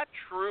 Is that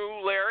true,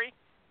 Larry?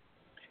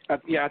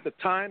 At the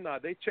time,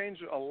 they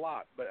changed a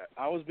lot, but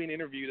I was being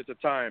interviewed at the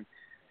time,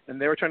 and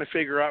they were trying to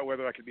figure out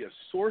whether I could be a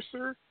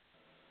sourcer,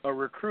 a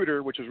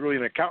recruiter, which was really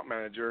an account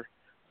manager,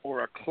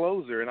 or a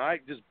closer, and I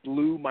just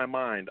blew my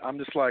mind. I'm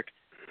just like,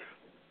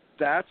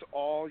 that's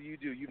all you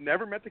do. You've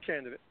never met the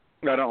candidate.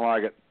 I don't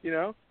like it. You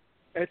know?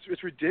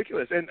 It's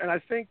ridiculous. And I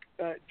think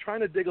trying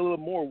to dig a little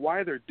more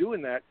why they're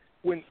doing that,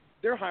 when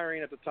they're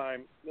hiring at the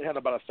time, they had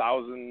about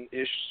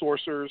 1,000-ish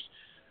sourcers,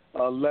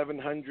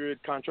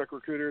 1,100 contract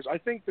recruiters. I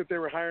think that they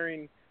were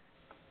hiring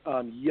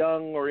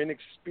young or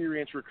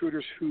inexperienced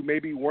recruiters who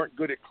maybe weren't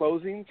good at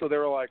closing, so they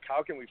were like,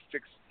 how can we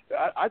fix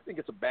I think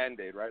it's a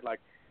Band-Aid, right? Like,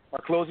 our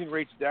closing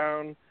rate's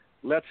down.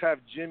 Let's have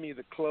Jimmy,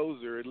 the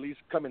closer, at least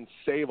come and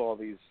save all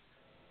these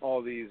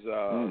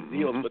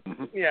deals. But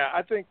yeah,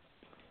 I think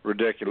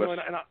ridiculous.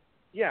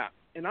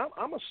 And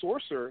I'm a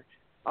sourcer.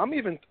 I'm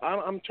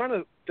trying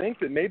to think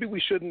that maybe we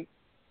shouldn't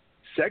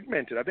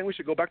segment it. I think we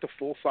should go back to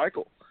full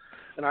cycle.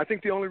 And I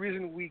think the only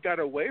reason we got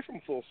away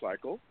from full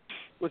cycle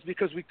was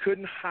because we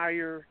couldn't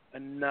hire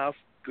enough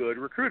good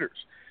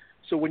recruiters.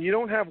 So when you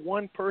don't have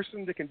one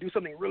person that can do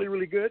something really,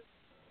 really good,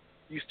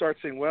 you start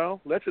saying, well,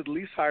 let's at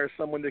least hire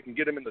someone that can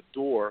get them in the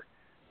door.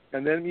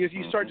 And then you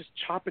start just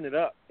chopping it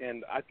up.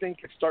 And I think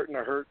it's starting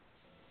to hurt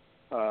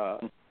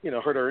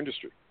our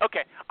industry.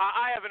 Okay,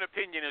 I have an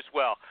opinion as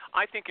well.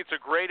 I think it's a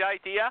great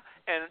idea,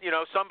 and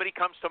somebody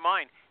comes to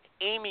mind.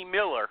 Amy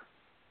Miller,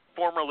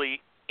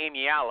 formerly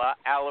Amy Alla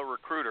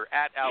Recruiter,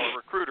 at Alla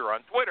Recruiter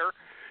on Twitter.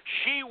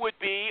 She would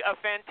be a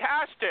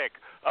fantastic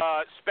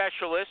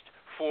specialist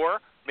for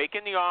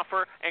making the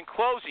offer and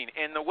closing.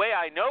 And the way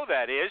I know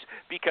that is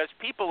because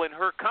people in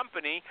her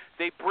company,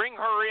 they bring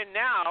her in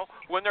now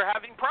when they're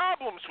having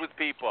problems with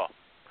people.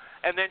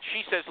 And then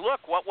she says,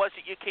 look, what was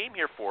it you came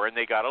here for? And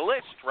they got a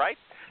list,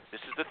 right? This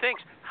is the things.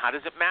 How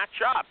does it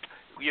match up?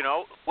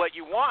 What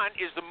you want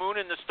is the moon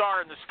and the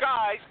star in the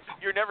skies.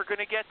 You're never going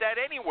to get that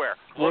anywhere.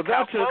 Look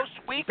how close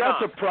we come.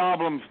 That's a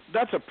problem.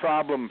 That's a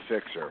problem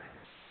fixer.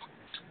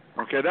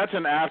 Okay, that's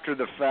an after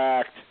the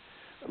fact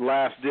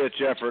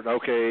last-ditch effort.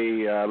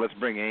 Okay, let's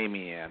bring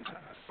Amy in.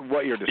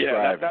 What you're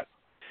describing.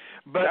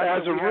 But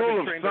as a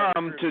rule of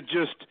thumb, to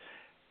just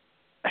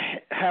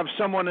have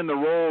someone in the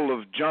role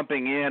of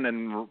jumping in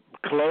and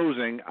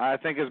closing, I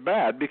think is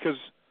bad, because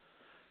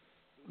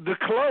the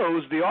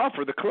close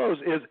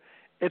is,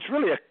 it's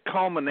really a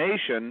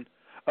culmination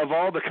of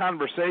all the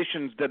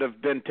conversations that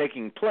have been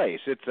taking place.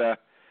 It's a,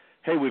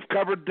 hey, we've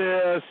covered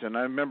this, and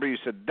I remember you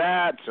said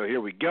that, so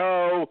here we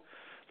go.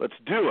 Let's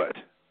do it.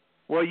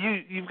 Well,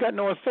 you've got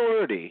no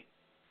authority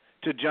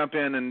to jump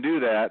in and do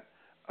that,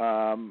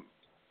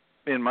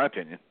 in my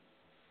opinion.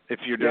 If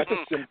you're just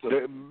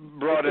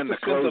brought in the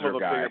closer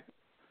guy,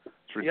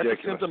 it's ridiculous.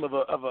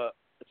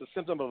 It's a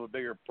symptom of a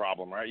bigger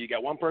problem, right? You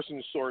got one person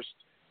who sourced.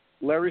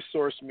 Larry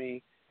sourced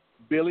me.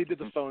 Billy did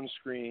the phone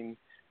screen.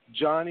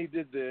 Johnny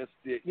did this.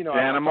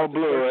 Animal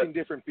blew it.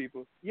 Different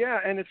people. Yeah,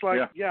 and it's like,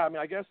 I mean,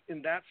 I guess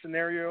in that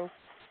scenario,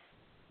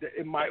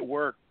 it might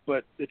work,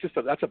 but it's just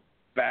that's a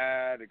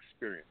bad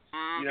experience.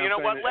 You know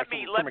what? Let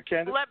me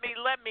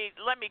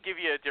give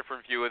you a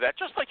different view of that.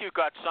 Just like you've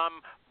got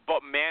some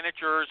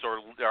managers or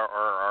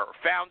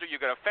founder,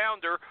 you've got a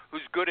founder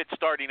who's good at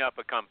starting up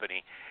a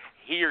company.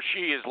 He or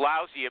she is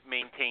lousy at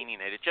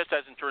maintaining it. It just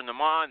doesn't turn them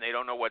on. They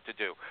don't know what to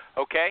do.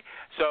 Okay?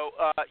 So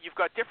you've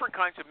got different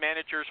kinds of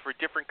managers for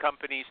different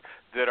companies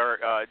that are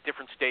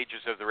different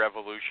stages of the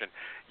revolution.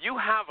 You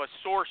have a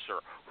sourcer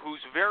who's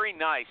very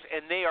nice,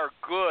 and they are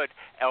good,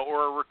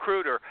 or a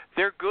recruiter.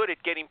 They're good at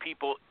getting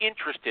people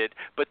interested,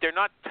 but they're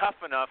not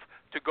tough enough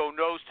to go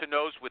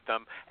nose-to-nose with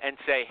them and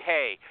say,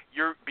 hey,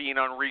 you're being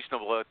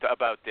unreasonable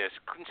about this.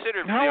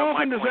 Consider How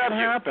often does that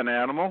happen,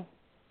 Animal?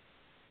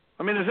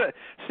 I mean,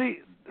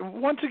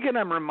 once again,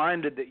 I'm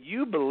reminded that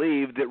you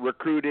believe that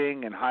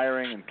recruiting and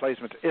hiring and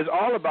placement is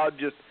all about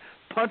just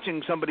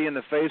punching somebody in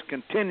the face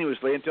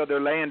continuously until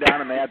they're laying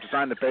down and they have to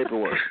sign the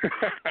paperwork.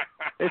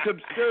 It's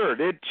absurd.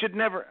 It should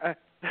never.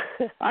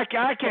 I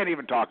can't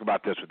even talk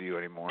about this with you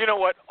anymore. You know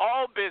what?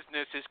 All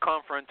business is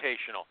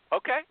confrontational.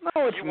 Okay?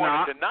 No, it's you not.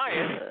 Want to deny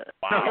it?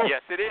 Wow. No.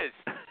 Yes, it is.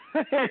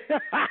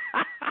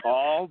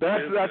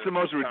 That's the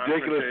most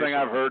ridiculous thing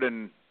I've heard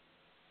in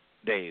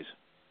days.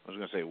 I was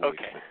going to say weeks.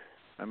 Okay.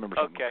 I remember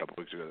something a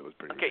couple weeks ago that was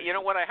pretty ridiculous. You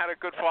know what? I had a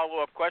good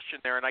follow-up question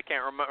there, and I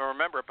can't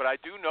remember it, but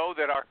I do know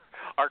that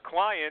our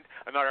client,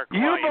 not our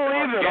client. You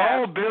believe that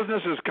all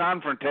business is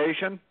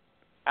confrontation?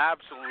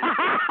 Absolutely.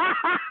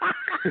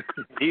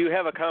 Do you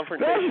have a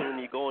confrontation when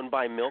you go and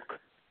buy milk?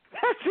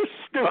 That's the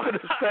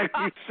stupidest thing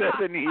you've said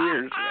in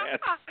years,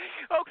 man.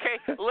 Okay,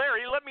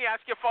 Larry, let me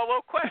ask you a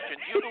follow-up question.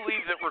 Do you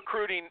believe that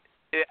recruiting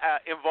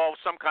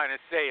involves some kind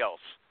of sales?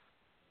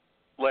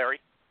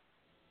 Larry?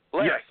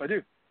 Yes, I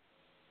do.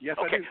 Yes,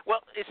 okay. I do.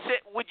 Well,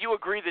 would you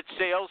agree that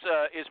sales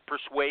is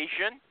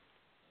persuasion?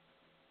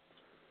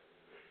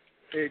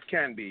 It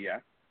can be, yeah.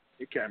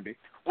 It can be.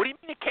 What do you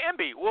mean it can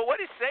be? Well, what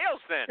is sales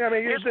then? Yeah, I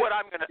mean, here's what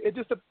I'm going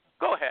to...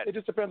 Go ahead. It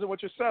just depends on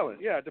what you're selling.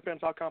 Yeah, it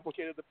depends how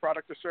complicated the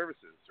product or service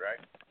is,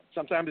 right?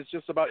 Sometimes it's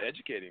just about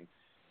educating.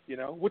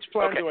 Which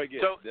plan do I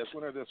get? This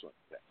one or this one?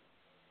 Yeah.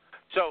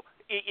 So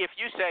if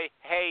you say,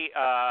 hey,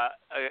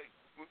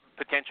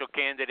 potential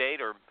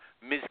candidate or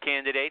Ms.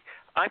 Candidate,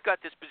 I've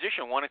got this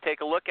position. Want to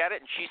take a look at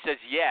it? And she says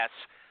yes.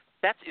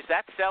 Is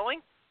that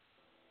selling?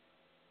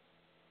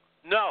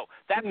 No,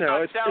 that's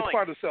not selling. It's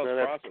part of the sales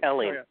process. That's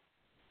selling. Oh,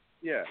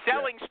 yeah.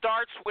 Selling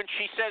starts when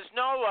she says,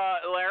 no,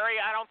 Larry,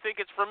 I don't think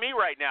it's for me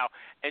right now.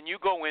 And you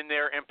go in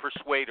there and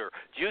persuade her.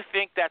 Do you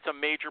think that's a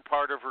major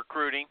part of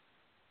recruiting?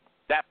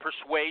 That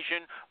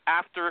persuasion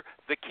after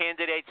the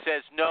candidate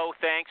says, no,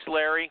 thanks,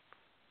 Larry?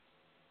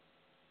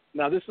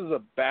 Now, this is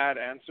a bad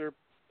answer.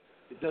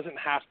 It doesn't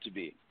have to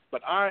be.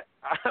 But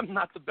I'm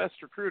not the best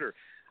recruiter.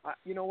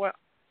 You know what?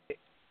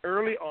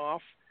 Early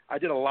off, I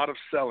did a lot of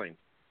selling.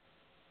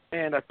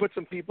 And I put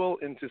some people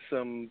into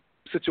some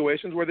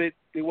situations where it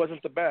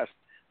wasn't the best.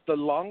 The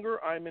longer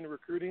I'm in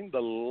recruiting, the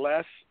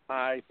less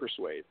I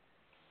persuade.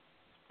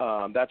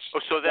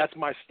 That's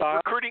my style.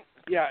 Recruiting?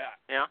 Yeah.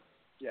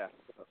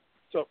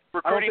 So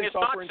recruiting is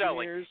not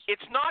selling.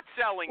 It's not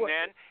selling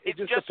then. It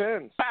just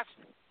depends.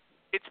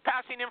 It's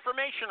passing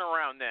information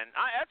around then.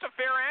 That's a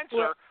fair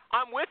answer.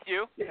 I'm with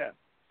you. Yeah.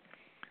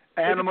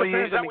 Animal,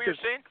 is that what you're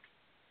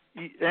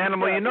saying?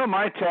 Animal,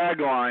 my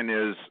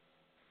tagline is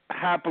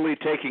happily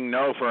taking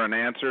no for an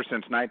answer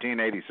since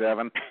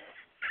 1987.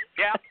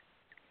 Yeah.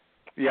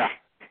 Yeah.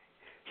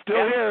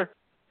 Still here.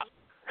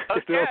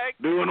 Okay. Still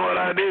doing what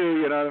I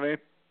do, you know what I mean?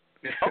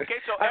 Okay,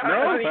 so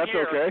everybody that's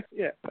here, okay.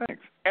 Yeah,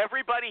 thanks.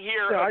 Everybody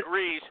here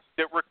agrees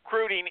that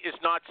recruiting is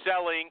not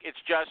selling. It's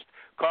just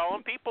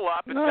calling people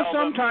up and telling them.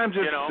 Sometimes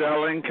it's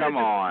selling. Come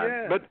on.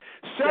 Yeah. But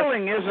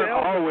selling isn't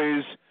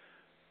always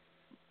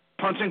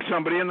punching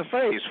somebody in the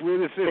face.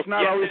 It's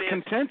not always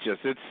contentious.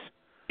 It is.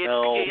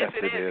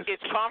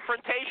 It's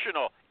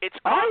confrontational. It's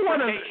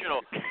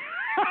confrontational.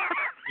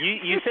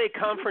 You say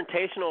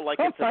confrontational like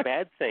it's a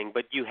bad thing,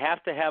 but you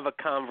have to have a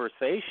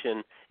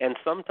conversation, and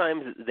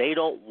sometimes they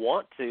don't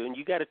want to, and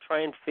you got to try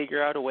and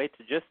figure out a way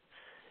to just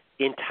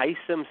entice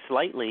them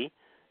slightly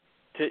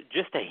to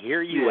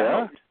hear you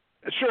out.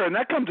 Sure, and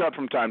that comes up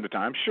from time to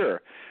time,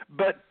 sure.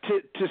 But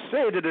to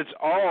say that it's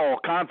all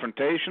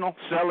confrontational,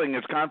 selling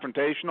is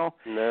confrontational,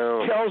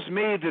 tells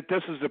me that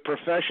this is a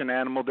profession,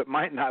 Animal, that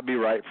might not be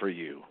right for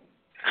you.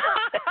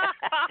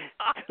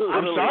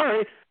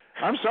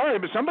 I'm sorry,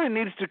 but somebody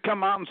needs to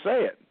come out and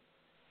say it.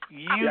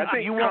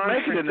 You won't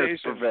make it in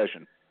this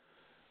profession.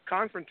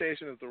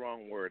 Confrontation is the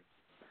wrong word.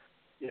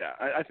 Yeah,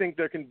 I think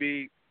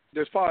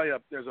there's probably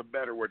a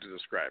better word to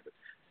describe it.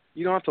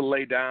 You don't have to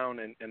lay down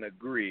and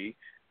agree,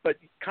 but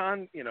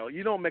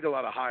you don't make a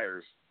lot of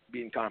hires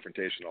being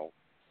confrontational,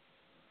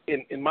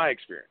 in my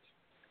experience.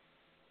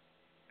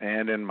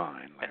 And in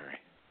mine, Larry.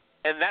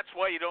 And that's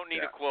why you don't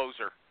need a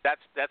closer.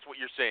 That's what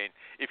you're saying.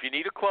 If you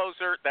need a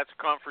closer, that's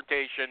a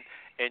confrontation,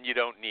 and you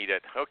don't need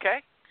it. Okay?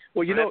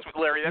 Well, that's what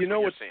Larry. That's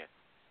what you're saying.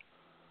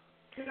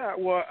 Yeah.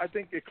 Well, I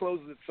think it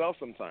closes itself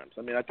sometimes.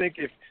 I mean, I think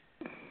if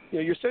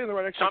you're saying the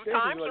right expectations.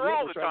 Sometimes, or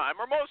all the time,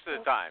 or most of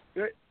the time.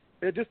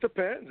 It just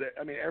depends.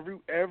 I mean,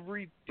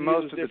 every deal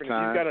most is of different.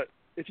 the time.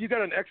 If you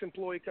got an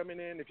ex-employee coming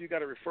in, if you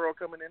got a referral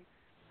coming in,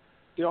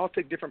 they all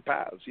take different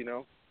paths. Dude,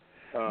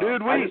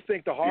 I just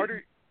think the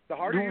harder.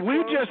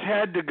 We just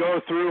had to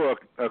go through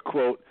a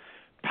quote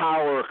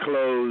power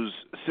close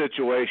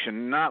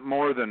situation not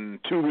more than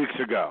 2 weeks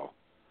ago.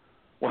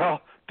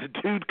 Well, the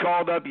dude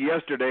called up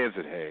yesterday and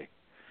said, "Hey,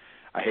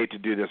 I hate to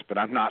do this, but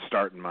I'm not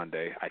starting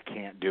Monday. I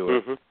can't do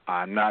it. Mm-hmm.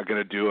 I'm not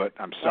going to do it.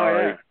 I'm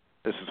sorry. Oh, yeah.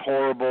 This is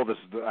horrible.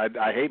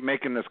 I hate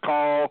making this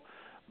call,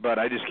 but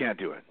I just can't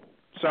do it."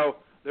 So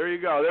there you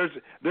go.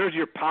 There's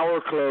your power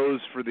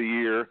close for the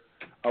year.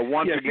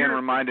 Once again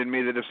reminded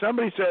me that if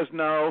somebody says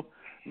no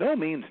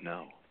means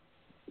no.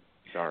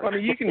 Sorry. I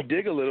mean, you can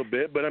dig a little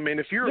bit, but I mean,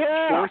 if you're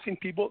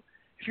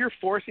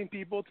forcing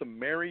people to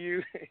marry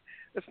you,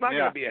 it's not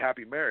going to be a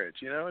happy marriage.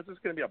 It's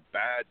just going to be a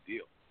bad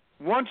deal.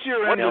 Once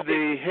you're into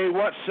hey,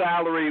 what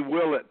salary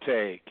will it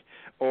take?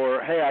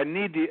 Or hey,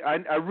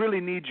 I really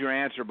need your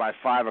answer by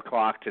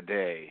 5:00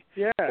 today.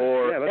 Yeah.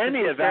 Or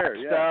any of that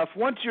stuff. Yeah.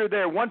 Once you're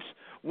there, once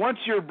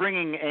you're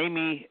bringing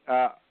Amy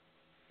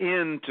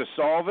in to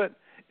solve it,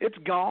 it's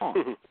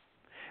gone.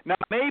 Now,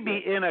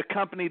 maybe in a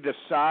company the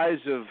size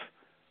of,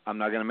 I'm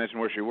not going to mention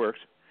where she works,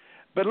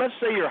 but let's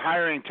say you're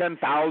hiring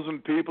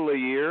 10,000 people a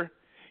year.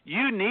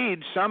 You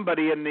need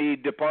somebody in the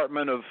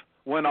department of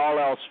when all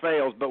else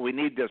fails, but we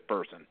need this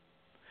person.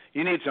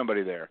 You need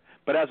somebody there.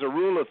 But as a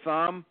rule of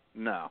thumb,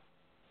 no.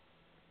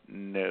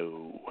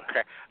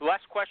 Okay.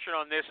 Last question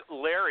on this.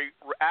 Larry,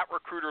 at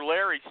Recruiter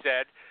Larry,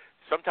 said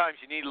sometimes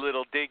you need a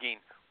little digging.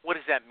 What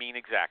does that mean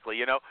exactly?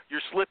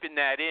 You're slipping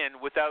that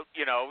in without,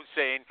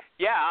 saying,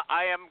 yeah,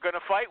 I am going to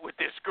fight with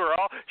this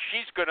girl.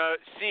 She's going to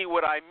see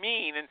what I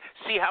mean and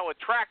see how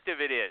attractive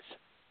it is.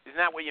 Isn't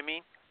that what you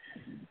mean?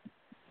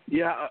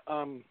 Yeah,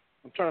 I'm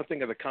trying to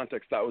think of the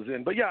context that was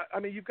in. But, yeah, I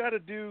mean, you've got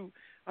to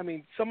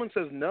someone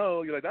says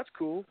no, you're like, that's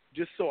cool,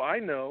 just so I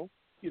know,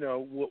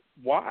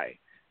 why.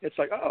 It's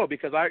like,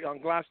 because on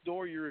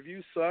Glassdoor your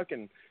reviews suck,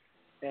 and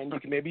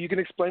maybe you can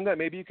explain that,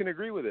 maybe you can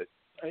agree with it.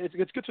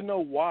 It's good to know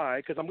why,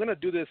 because I'm going to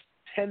do this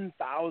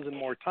 10,000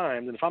 more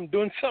times, and if I'm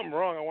doing something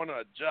wrong, I want to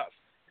adjust.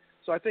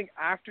 So I think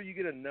after you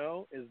get a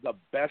no is the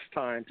best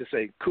time to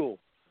say, cool,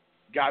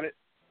 got it,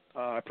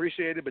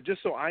 appreciate it, but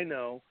just so I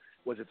know,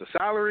 was it the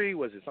salary?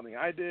 Was it something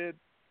I did?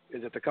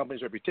 Is it the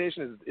company's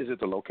reputation? Is it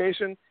the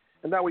location?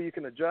 And that way you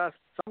can adjust.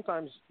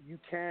 Sometimes you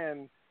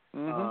can.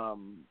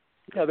 And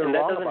that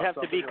doesn't have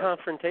to be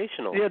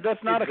confrontational. Yeah,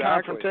 that's not a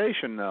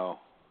confrontation, though.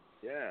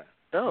 Yeah.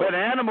 No. But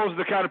Animal's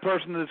the kind of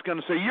person that's going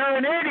to say, "You're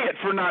an idiot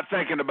for not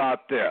thinking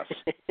about this.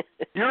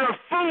 You're a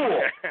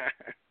fool."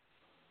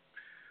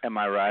 Am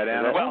I right,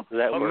 Animal?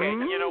 Well, okay.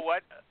 You know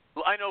what?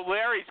 I know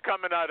Larry's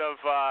coming out of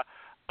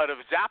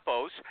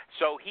Zappos,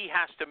 so he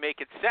has to make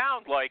it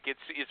sound like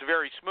it's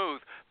very smooth,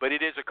 but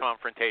it is a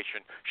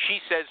confrontation. She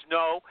says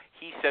no.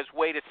 He says,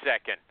 "Wait a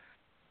second.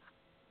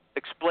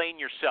 Explain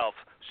yourself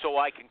so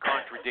I can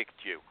contradict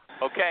you."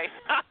 Okay?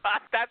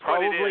 That's what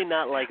it is. Probably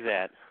not like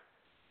that.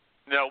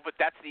 No, but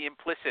that's the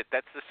implicit.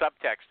 That's the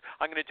subtext.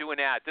 I'm going to do an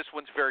ad. This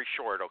one's very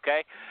short,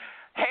 okay?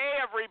 Hey,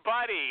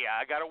 everybody.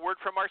 I got a word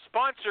from our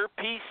sponsor,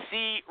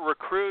 PC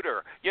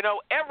Recruiter.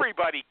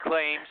 Everybody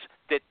claims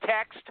that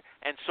text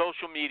and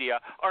social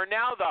media are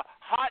now the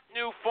hot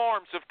new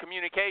forms of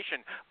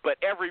communication, but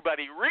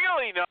everybody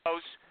really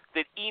knows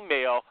that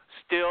email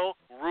still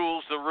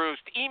rules the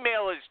roost.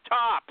 Email is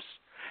tops,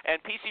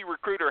 and PC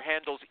Recruiter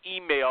handles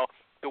email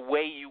the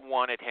way you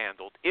want it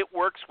handled. It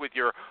works with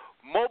your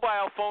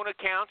mobile phone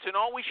accounts and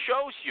always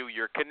shows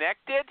you're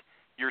connected,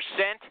 you're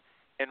sent,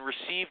 and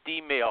received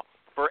email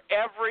for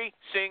every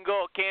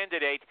single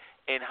candidate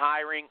and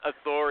hiring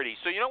authority.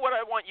 So you know what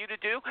I want you to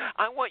do?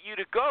 I want you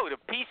to go to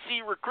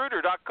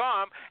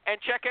PCRecruiter.com and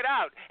check it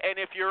out. And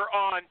if you're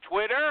on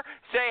Twitter,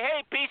 say,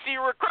 "Hey,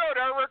 PC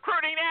Recruiter,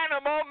 Recruiting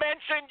Animal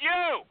mentioned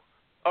you."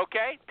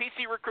 Okay,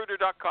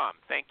 PCRecruiter.com.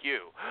 Thank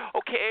you.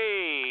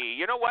 Okay,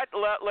 you know what,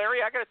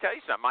 Larry? I got to tell you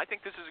something. I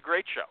think this is a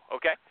great show.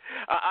 Okay,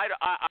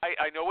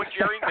 I know what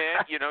Jerry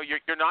meant. You know, you're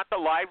not the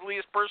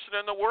liveliest person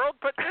in the world,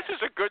 but this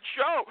is a good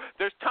show.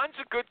 There's tons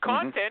of good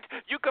content.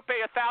 You could pay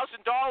 $1,000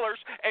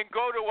 and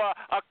go to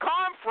a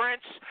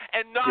conference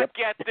and not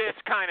get this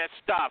kind of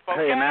stuff.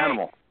 Okay. Hey, an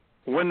animal.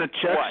 When the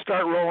checks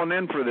start rolling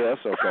in for this,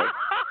 hold on.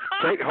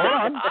 Take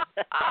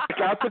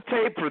out the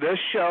tape for this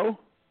show.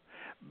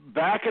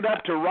 Back it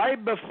up to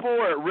right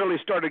before it really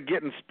started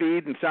getting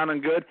speed and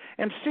sounding good,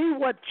 and see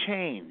what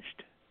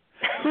changed.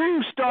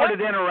 Who started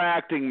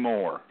interacting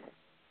more?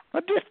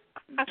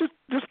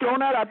 Just throwing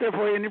that out there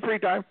for you in your free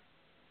time.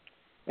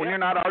 When you're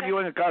not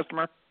arguing a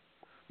customer,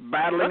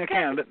 battling a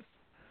candidate.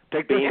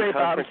 Take this tape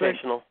out and say,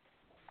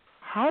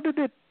 how did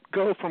it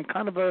go from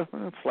kind of a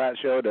flat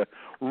show to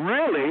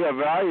really a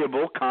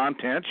valuable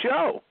content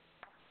show?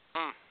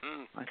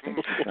 I think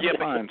you can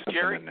find something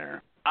Jerry, in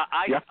there.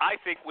 I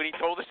think when he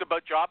told us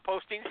about job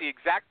postings, the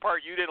exact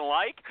part you didn't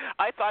like,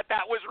 I thought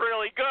that was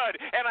really good,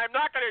 and I'm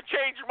not going to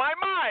change my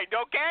mind,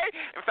 okay?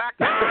 In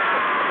fact,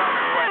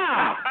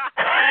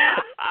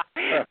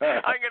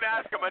 I'm going to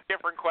ask him a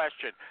different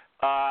question.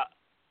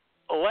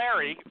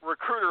 Larry,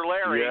 Recruiter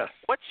Larry,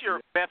 what's your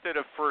method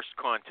of first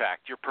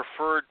contact, your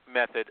preferred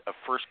method of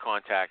first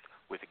contact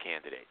with a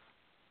candidate?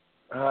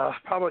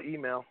 Probably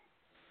email.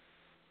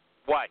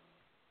 Why?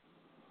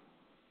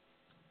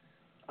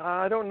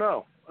 I don't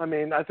know. I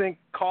mean, I think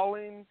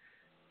calling,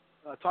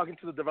 talking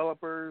to the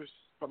developers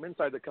from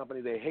inside the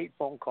company, they hate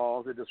phone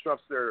calls. It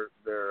disrupts their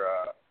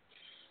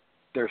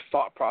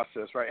thought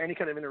process, right? Any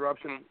kind of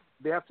interruption,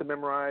 they have to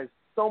memorize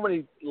so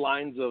many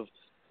lines of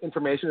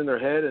information in their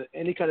head, and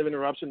any kind of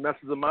interruption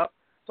messes them up.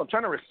 So I'm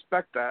trying to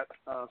respect that.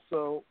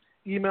 So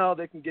email,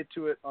 they can get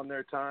to it on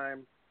their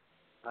time.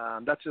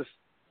 That's just,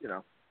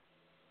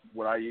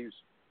 what I use.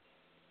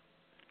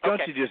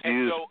 Don't you just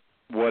use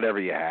whatever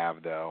you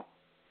have, though?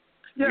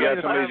 Yeah, you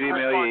got somebody's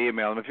email, you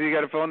email them. If you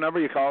got a phone number,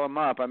 you call them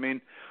up. I mean,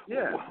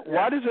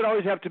 why does it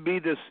always have to be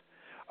this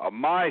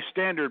my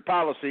standard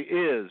policy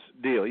is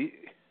deal?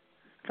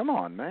 Come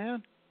on,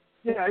 man.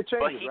 Yeah, it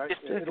changes, right?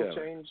 It'll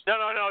change. No.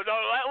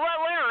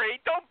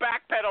 Larry, don't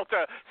backpedal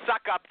to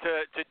suck up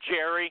to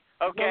Jerry,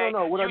 okay?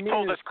 No. What you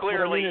told us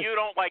clearly you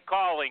don't like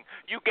calling.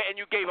 You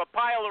gave a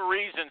pile of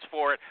reasons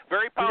for it,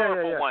 very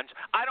powerful ones.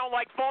 I don't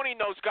like phoning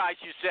those guys,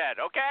 you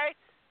said, okay?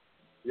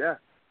 Yeah.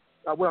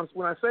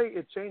 When I say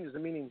it changes,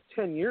 meaning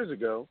 10 years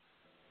ago,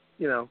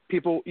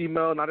 people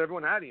email. Not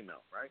everyone had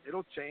email, right?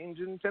 It'll change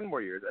in 10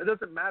 more years. It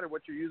doesn't matter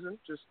what you're using,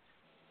 just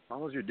as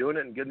long as you're doing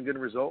it and getting good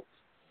results.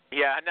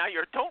 Yeah, now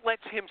don't let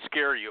him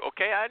scare you,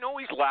 okay? I know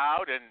he's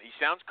loud and he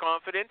sounds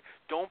confident.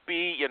 Don't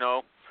be, I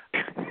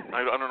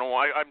don't know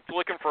why. I'm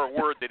looking for a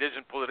word that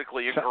isn't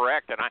politically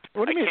incorrect, and I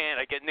can't.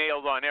 I get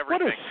nailed on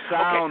everything. What does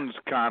sounds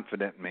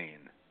confident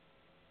mean?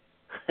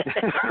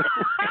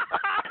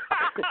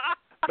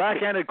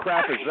 Backhanded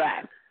crap is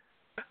that?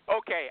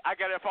 Okay, I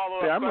got a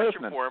follow-up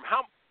question for him.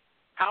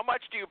 How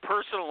much do you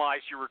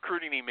personalize your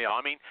recruiting email?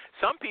 I mean,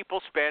 some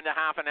people spend a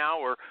half an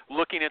hour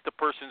looking at the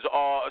person's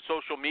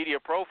social media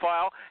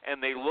profile,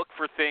 and they look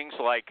for things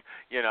like,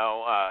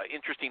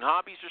 interesting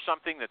hobbies or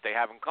something that they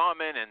have in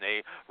common, and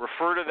they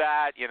refer to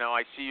that.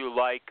 I see you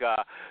like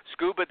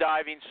scuba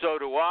diving, so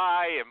do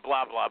I, and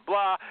blah, blah,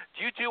 blah.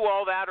 Do you do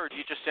all that, or do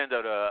you just send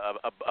out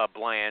a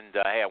bland,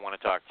 hey, I want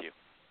to talk to you?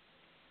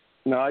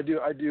 No, I do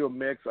a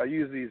mix. I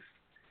use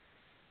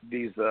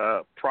these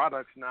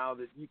products now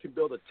that you can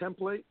build a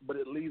template, but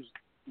it leaves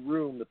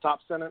room, the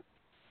top sentence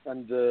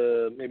and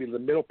maybe the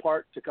middle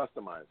part, to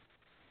customize.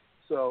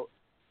 So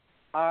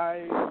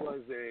I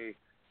was a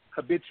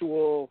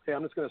habitual, hey,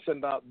 I'm just going to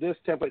send out this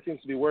template, seems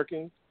to be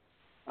working.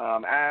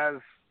 As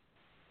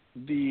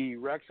the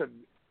recs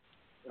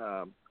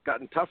have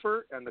gotten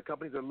tougher and the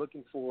companies are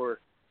looking for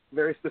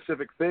very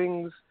specific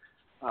things,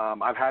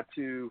 I've had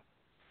to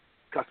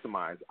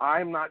customize.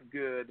 I'm not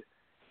good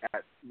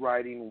at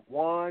writing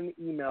one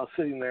email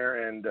sitting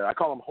there, and I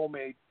call them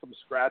homemade from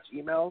scratch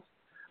emails.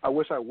 I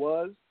wish I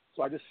was,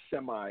 so I just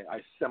semi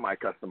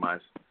customize.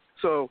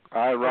 So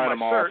I write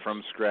them all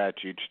from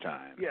scratch each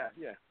time.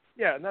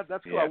 Yeah, and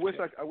that's cool. I wish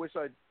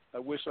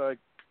I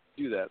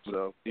do that.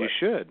 So you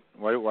should.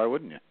 Why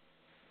wouldn't you?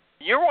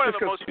 You're one of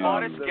the most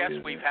honest guests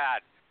we've had.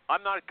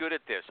 I'm not good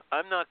at this.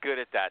 I'm not good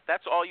at that.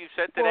 That's all you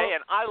said today,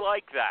 and I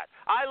like that.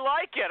 I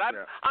like it.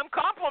 I'm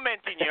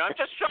complimenting you. I'm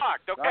just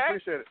shocked. Okay. I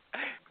appreciate it.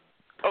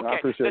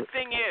 Okay.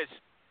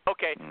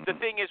 The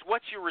thing is,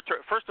 what's your return?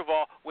 First of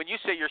all, when you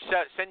say you're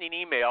sending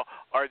email,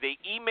 are they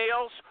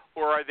emails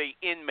or are they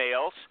in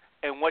mails?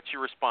 And what's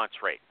your response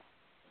rate?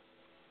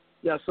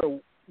 Yeah.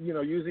 So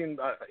using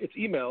it's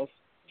emails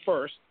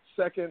first.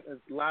 Second,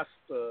 last.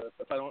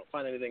 If I don't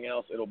find anything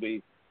else, it'll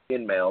be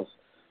in mails.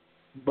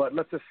 But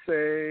let's just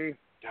say,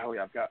 I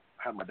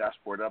have my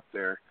dashboard up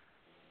there.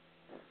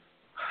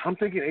 I'm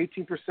thinking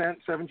 18%,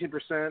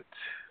 17%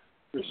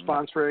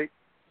 response rate.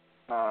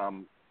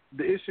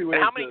 The issue is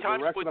how many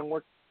times the I'm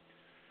working.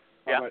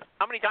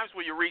 How many times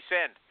will you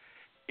resend?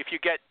 If you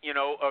get,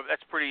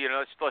 that's pretty.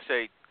 Let's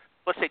say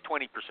let's say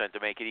 20% to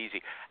make it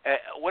easy.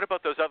 What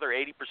about those other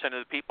 80% of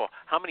the people?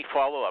 How many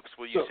follow-ups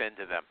will you send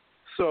to them?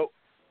 So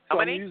how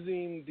many? I'm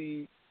using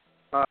the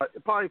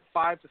probably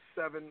 5 to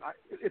 7.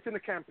 It's in the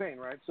campaign,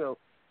 right? So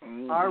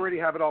I already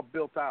have it all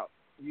built out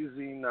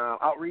using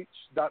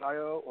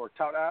Outreach.io or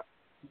Tout app.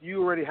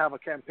 You already have a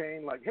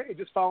campaign like, hey,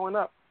 just following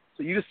up.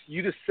 So you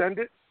just send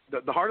it.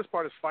 The hardest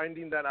part is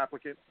finding that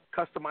applicant,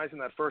 customizing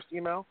that first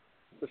email.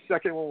 The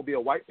second one will be a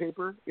white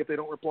paper if they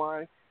don't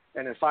reply.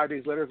 And then 5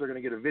 days later, they're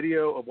going to get a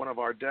video of one of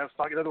our devs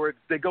talking. In other words,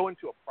 they go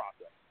into a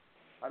process.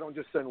 I don't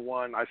just send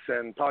one. I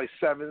send probably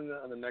 7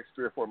 in the next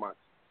 3 or 4 months.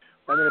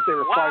 And then if they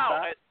reply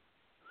back.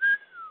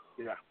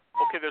 Yeah.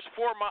 Okay, there's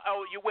 4 months.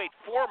 Oh, you wait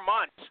 4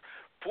 months.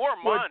 4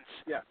 months.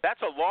 Yeah.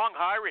 That's a long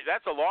hiring.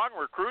 That's a long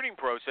recruiting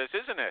process,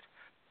 isn't it?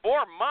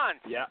 4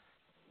 months. Yeah.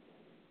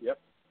 Yep.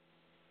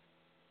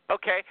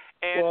 Okay,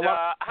 and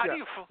how do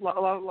you?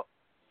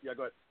 Yeah,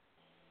 go ahead.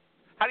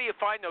 How do you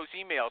find those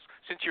emails?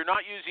 Since you're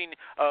not using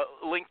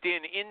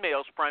LinkedIn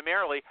InMails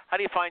primarily, how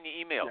do you find the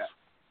emails?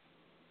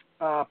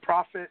 Yeah.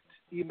 Profit,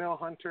 Email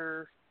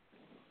Hunter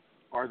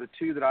are the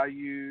 2 that I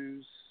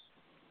use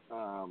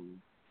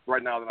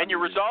right now. And your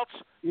results?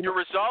 Your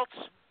results?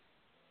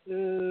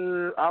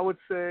 I would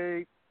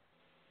say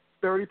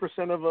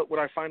 30% of what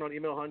I find on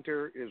Email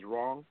Hunter is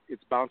wrong.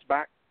 It's bounced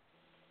back.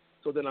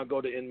 So then I'll go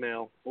to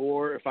InMail,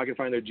 or if I can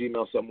find their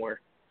Gmail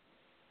somewhere.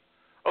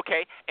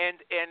 Okay, and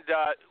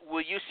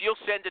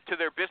you'll send it to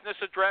their business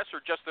address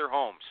or just their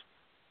homes?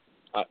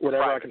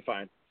 Whatever I can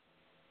find.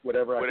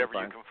 Whatever you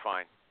can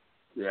find.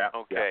 Yeah.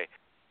 Okay.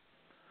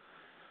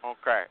 Yeah.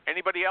 Okay.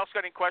 Anybody else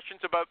got any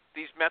questions about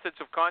these methods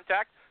of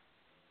contact?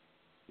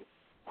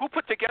 Who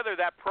put together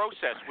that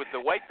process with the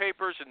white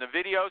papers and the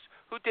videos?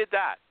 Who did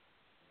that?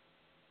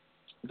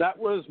 That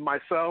was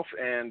myself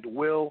and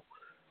Will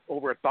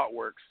over at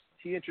ThoughtWorks.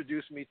 He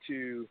introduced me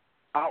to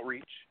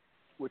Outreach,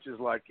 which is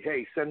like,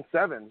 hey, send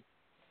 7.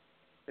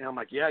 And I'm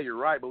like, yeah, you're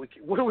right, but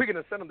what are we going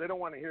to send them? They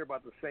don't want to hear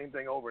about the same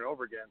thing over and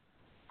over again.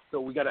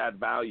 So we got to add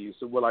value.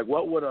 So we're like,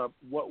 what would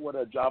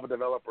a Java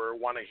developer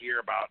want to hear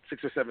about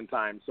 6 or 7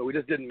 times? So we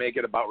just didn't make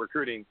it about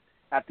recruiting.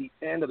 At the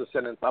end of the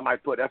sentence, I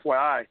might put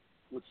FYI,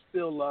 would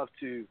still love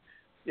to,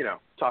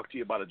 talk to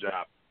you about a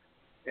job.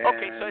 And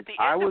okay, so at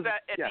the end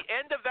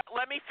of that,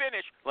 let me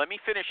finish.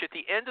 At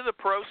the end of the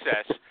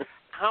process,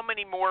 how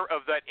many more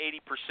of that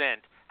 80%?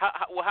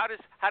 How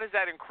does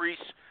that increase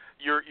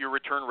your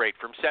return rate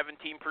from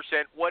 17%?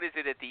 What is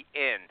it at the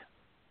end?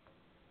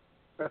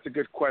 That's a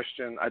good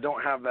question. I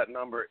don't have that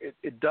number.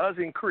 It does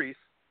increase.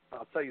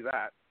 I'll tell you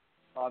that.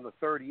 On the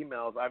third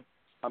emails,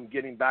 I'm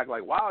getting back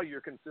like, wow,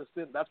 you're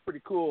consistent. That's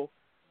pretty cool.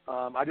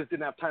 I just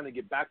didn't have time to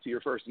get back to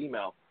your first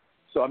email.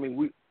 So I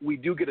mean, we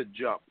do get a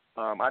jump.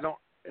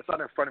 It's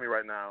not in front of me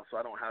right now, so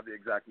I don't have the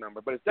exact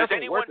number. But it's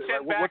definitely worth it. Does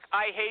anyone send back,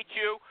 I hate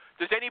you?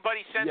 Does anybody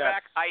send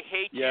back, I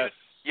hate you?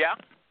 Yeah?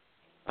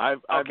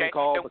 I've been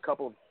called a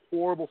couple of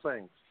horrible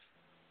things.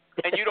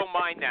 And you don't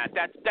mind that?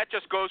 That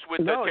just goes with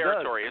the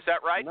territory. Is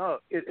that right? No,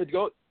 it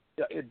goes.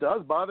 Yeah, it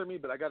does bother me,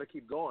 but I got to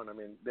keep going. I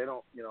mean, they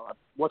don't.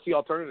 What's the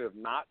alternative?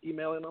 Not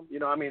emailing them?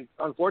 I mean,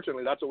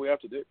 unfortunately, that's what we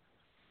have to do.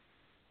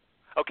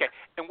 Okay.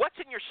 And what's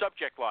in your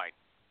subject line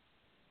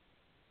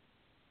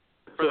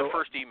for the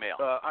first email?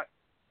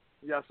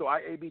 So I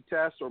A/B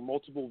test or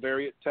multiple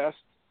variant test,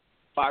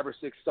 5 or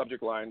 6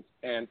 subject lines,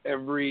 and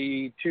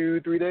every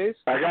 2-3 days.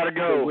 I gotta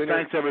go.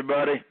 Thanks,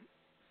 everybody.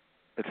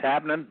 It's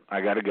happening.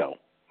 I gotta go.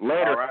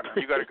 Later. All right,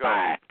 you gotta go.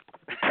 Bye.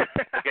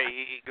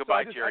 Okay.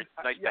 Goodbye, Jerry.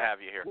 Nice to have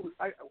you here.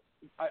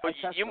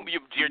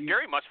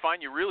 Jerry must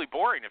find you really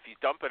boring if he's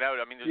dumping out.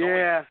 I mean, there's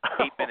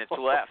only 8 minutes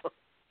left.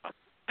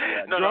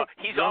 No.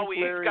 He's got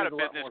a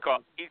business call.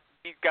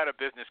 He's got a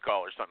business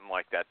call or something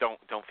like that. Don't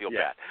feel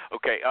bad.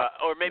 Okay.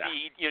 Or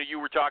maybe you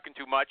were talking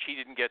too much. He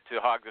didn't get to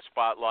hog the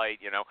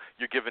spotlight.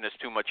 You're giving us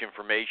too much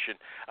information.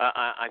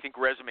 I think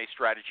Resume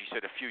Strategy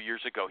said a few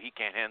years ago he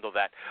can't handle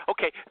that.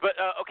 Okay. But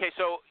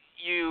So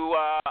you.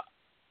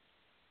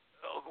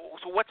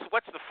 So what's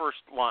the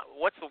first one?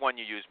 What's the one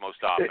you use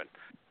most often?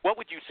 What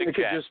would you suggest?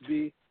 It could just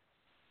be.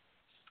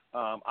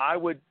 I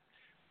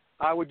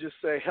would just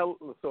say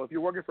hello. So if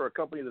you're working for a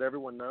company that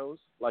everyone knows,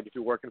 like if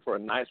you're working for a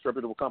nice,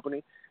 reputable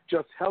company,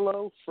 just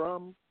hello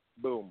from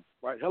Boom,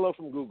 right? Hello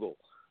from Google,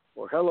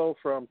 or hello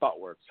from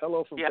ThoughtWorks,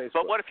 hello from Facebook.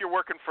 But what if you're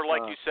working for,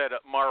 like you said,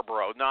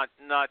 Marlboro, not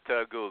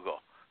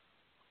Google?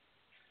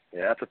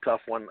 Yeah, that's a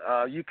tough one.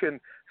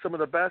 Some of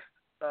the best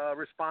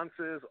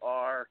responses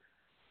are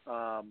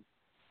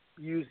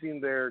using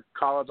their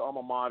college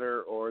alma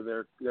mater or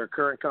their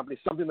current company,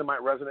 something that might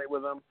resonate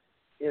with them,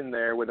 in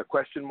there with a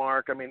question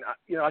mark. I mean,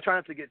 I try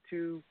not to get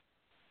too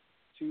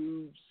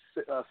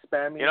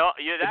spammy.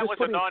 That was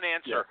a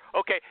non-answer. Yeah.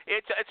 Okay,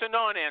 it's a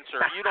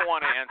non-answer. You don't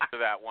want to answer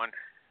that one.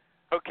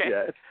 Okay.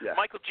 Yeah.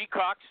 Michael G.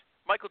 Cox,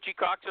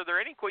 are there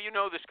any? You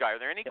know this guy. Are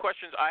there any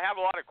questions? I have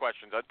a lot of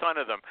questions, a ton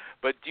of them.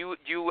 But do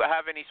you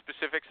have any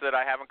specifics that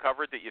I haven't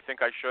covered that you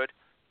think I should?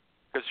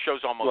 Because the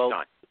show's almost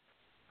done.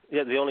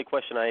 Yeah, the only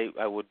question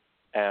I would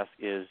ask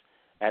is,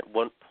 at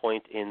what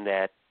point in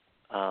that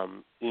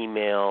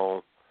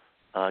email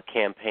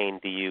campaign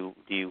do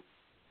you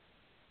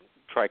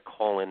try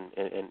calling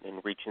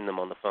and reaching them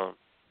on the phone.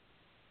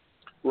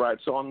 Right.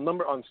 So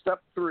on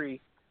step 3,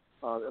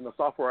 in the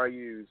software I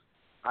use,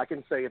 I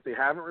can say if they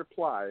haven't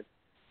replied,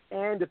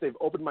 and if they've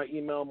opened my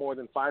email more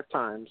than 5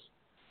 times,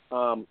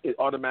 it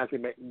automatically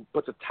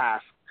puts a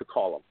task to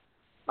call them.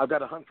 I've got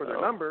to hunt for their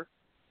number,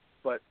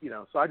 but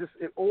so I just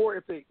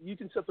you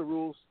can set the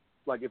rules.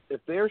 Like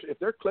if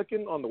they're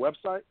clicking on the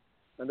website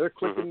and they're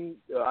clicking,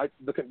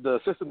 the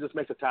system just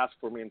makes a task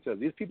for me and says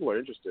these people are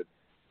interested.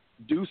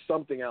 Do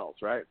something else,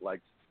 right?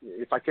 Like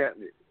if I can't,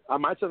 I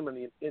might send them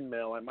an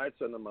email. I might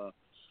send them a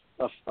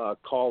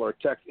call or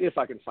text if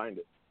I can find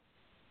it.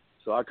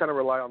 So I kind of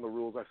rely on the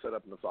rules I set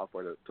up in the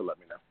software to let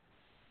me know.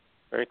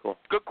 Very cool.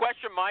 Good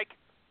question, Mike.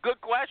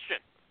 Good question.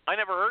 I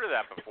never heard of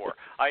that before.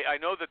 I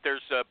know that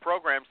there's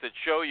programs that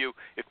show you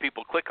if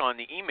people click on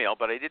the email,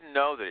 but I didn't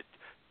know that it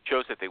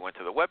shows that they went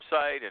to the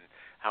website and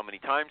how many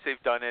times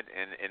they've done it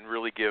and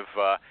really give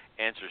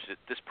answers that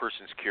this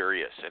person's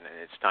curious and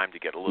it's time to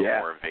get a little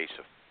more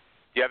invasive.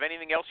 Do you have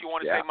anything else you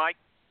want to say, Mike?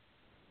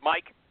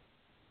 Mike?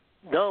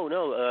 No.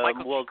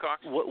 Michael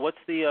Cox? What's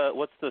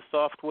the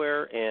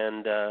software,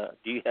 and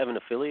do you have an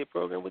affiliate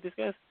program with these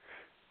guys?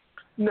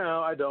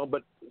 No, I don't.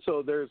 But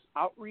so there's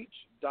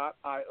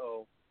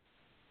Outreach.io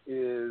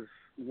is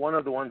one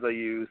of the ones I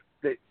use.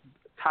 The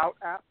Tout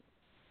app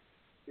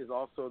is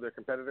also their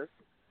competitor,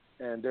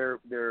 and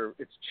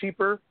it's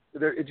cheaper.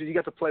 You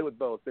got to play with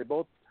both.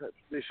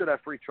 They should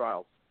have free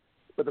trials.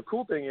 But the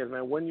cool thing is,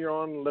 man, when you're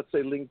on, let's say,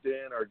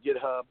 LinkedIn or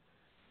GitHub,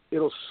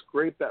 it'll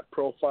scrape that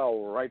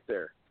profile right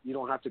there. You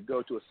don't have to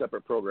go to a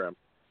separate program.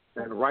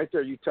 And right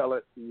there you tell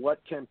it, what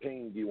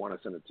campaign do you want to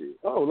send it to?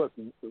 Oh, look,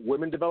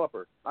 women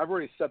developer. I've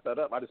already set that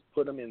up. I just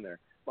put them in there.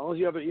 As long as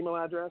you have their email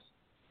address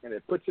and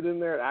it puts it in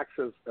there, it acts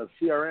as a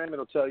CRM.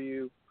 It'll tell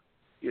you,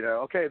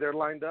 okay, they're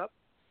lined up.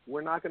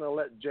 We're not going to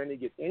let Jenny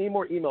get any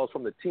more emails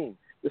from the team.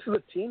 This is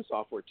a team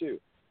software too,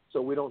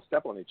 so we don't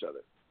step on each other,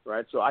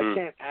 right? So I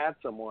can't add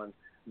someone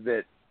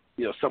that,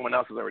 someone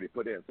else has already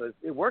put in. So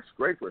it works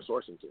great for a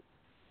sourcing team.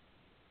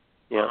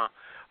 Yeah.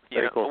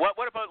 Very cool.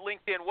 What about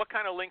LinkedIn? What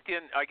kind of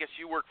LinkedIn? I guess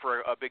you work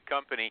for a big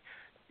company.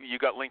 You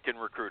got LinkedIn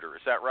Recruiter.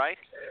 Is that right?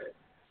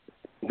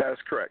 That is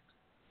correct.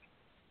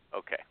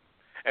 Okay.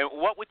 And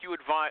what would you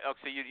advise?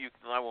 Okay,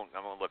 I won't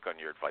look on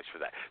your advice for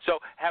that. So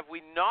have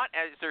we not?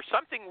 Is there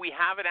something we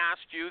haven't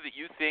asked you that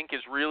you think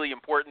is really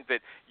important that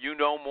you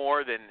know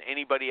more than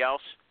anybody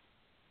else?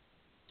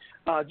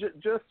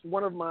 Just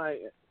one of my.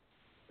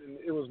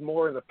 It was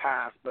more in the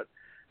past, but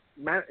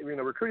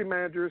recruiting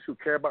managers who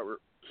care about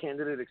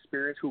candidate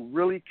experience, who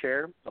really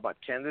care about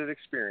candidate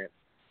experience,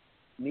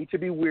 need to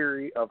be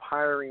wary of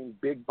hiring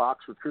big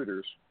box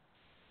recruiters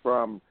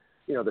from,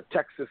 the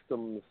tech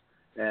systems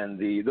and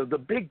the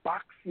big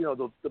box,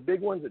 the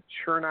big ones that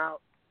churn out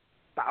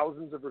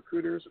thousands of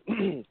recruiters.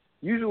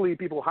 Usually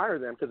people hire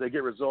them because they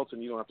get results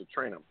and you don't have to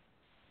train them.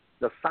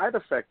 The side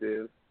effect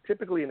is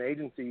typically in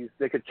agencies,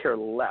 they could care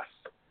less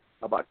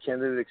about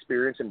candidate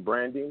experience and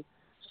branding.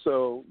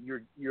 So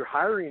you're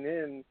hiring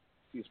in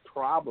these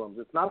problems.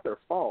 It's not their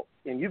fault,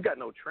 and you've got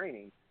no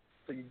training.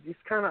 So you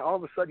just kind of all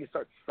of a sudden you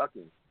start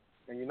sucking,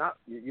 and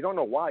you don't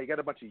know why. You got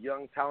a bunch of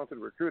young, talented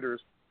recruiters.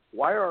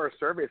 Why are our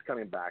surveys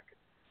coming back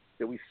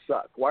that we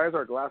suck? Why is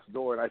our glass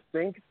door? And I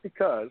think it's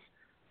because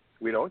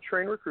we don't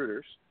train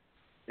recruiters,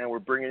 and we're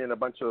bringing in a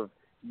bunch of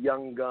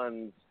young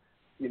guns,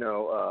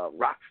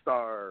 rock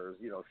stars,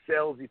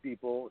 salesy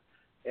people,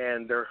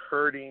 and they're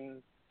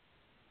hurting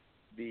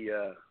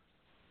the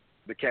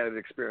candidate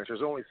experience.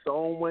 There's only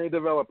so many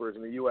developers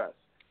in the U.S.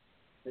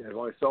 And there's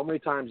only so many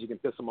times you can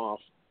piss them off,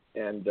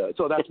 and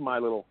so that's my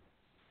little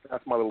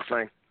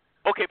thing.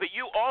 Okay, but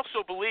you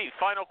also believe.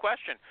 Final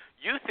question.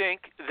 You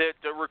think that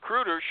the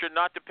recruiters should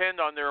not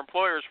depend on their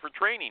employers for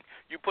training.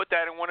 You put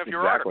that in one of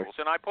your articles,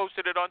 and I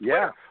posted it on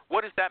Twitter.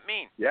 What does that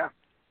mean? Yeah,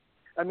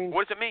 I mean,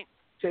 what does it mean?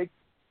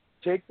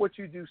 Take what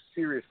you do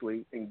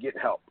seriously and get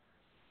help.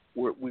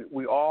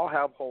 We all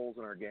have holes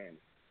in our game.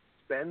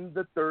 Spend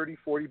the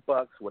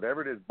 $30-$40,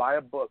 whatever it is, buy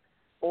a book.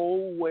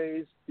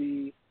 Always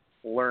be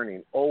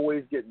learning.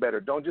 Always get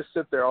better. Don't just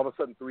sit there. All of a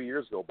sudden 3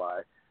 years go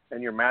by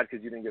and you're mad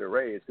because you didn't get a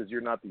raise because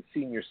you're not the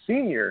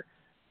senior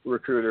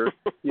recruiter.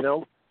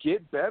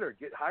 Get better.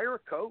 Hire a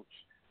coach.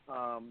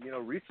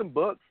 Read some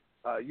books.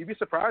 You'd be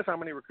surprised how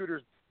many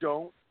recruiters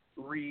don't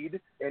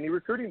read any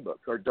recruiting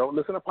books or don't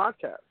listen to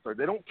podcasts or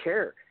they don't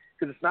care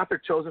because it's not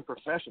their chosen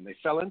profession. They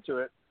fell into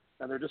it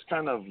and they're just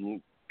kind of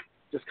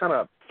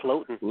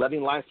floating,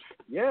 letting life.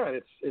 Yeah,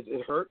 it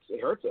hurts. It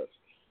hurts us.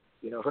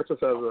 Hurts us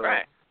as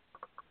right.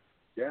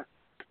 Yeah.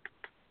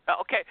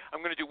 Okay,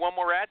 I'm going to do one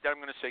more ad, then I'm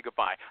going to say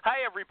goodbye.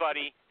 Hi,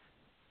 everybody.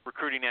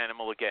 Recruiting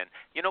Animal again.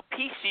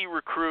 PC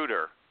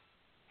Recruiter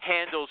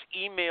handles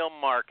email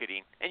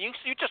marketing, and you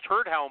just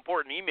heard how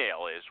important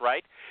email is,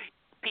 right?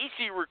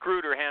 PC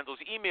Recruiter handles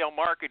email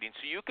marketing,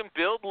 so you can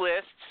build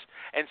lists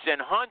and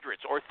send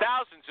hundreds or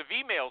thousands of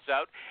emails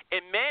out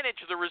and manage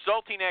the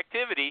resulting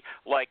activity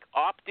like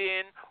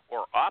opt-in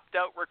or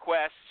opt-out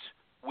requests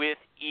with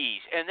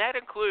ease, and that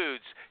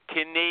includes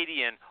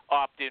Canadian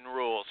opt-in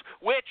rules,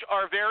 which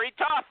are very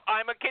tough.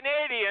 I'm a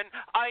Canadian,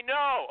 I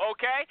know,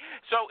 okay?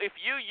 So if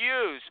you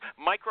use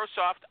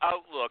Microsoft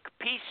Outlook,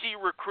 PC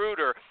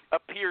Recruiter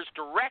appears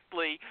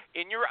directly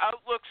in your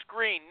Outlook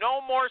screen.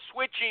 No more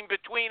switching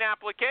between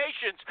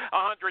applications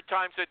 100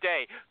 times a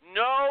day.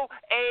 No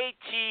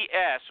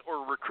ATS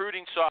or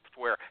recruiting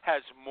software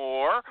has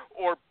more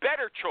or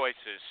better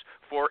choices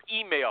for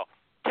email,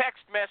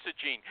 text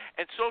messaging,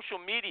 and social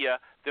media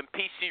than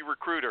PC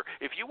Recruiter.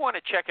 If you want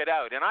to check it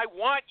out, and I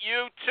want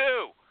you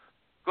to,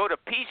 go to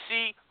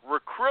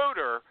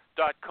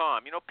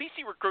PCRecruiter.com. You know,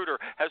 PC Recruiter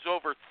has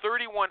over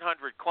 3,100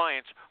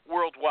 clients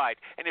worldwide.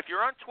 And if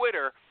you're on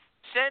Twitter,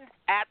 send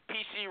at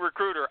PC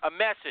Recruiter a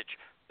message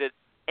that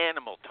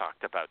Animal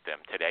talked about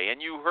them today,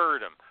 and you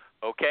heard him,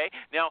 okay?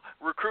 Now,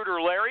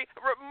 Recruiter Larry,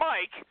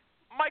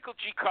 Michael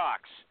G.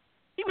 Cox,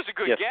 he was a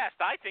good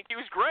guest. I think he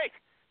was great.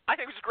 I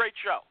think it was a great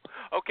show,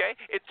 okay?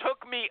 It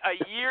took me a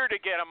year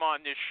to get him on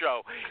this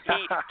show.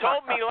 He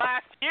told me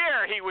last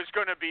year he was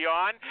going to be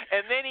on,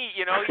 and then he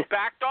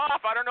backed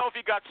off. I don't know if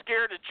he got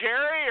scared of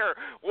Jerry or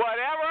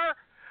whatever,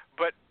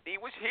 but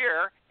he was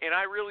here, and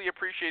I really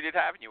appreciated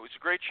having you. It was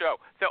a great show.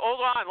 So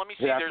hold on. Let me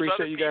see. There's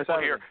other people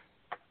here.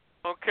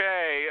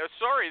 Okay.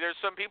 Sorry, there's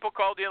some people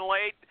called in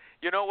late.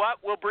 You know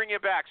what? We'll bring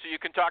you back so you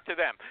can talk to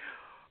them.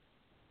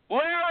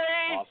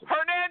 Larry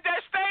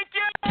Hernandez, thank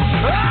you!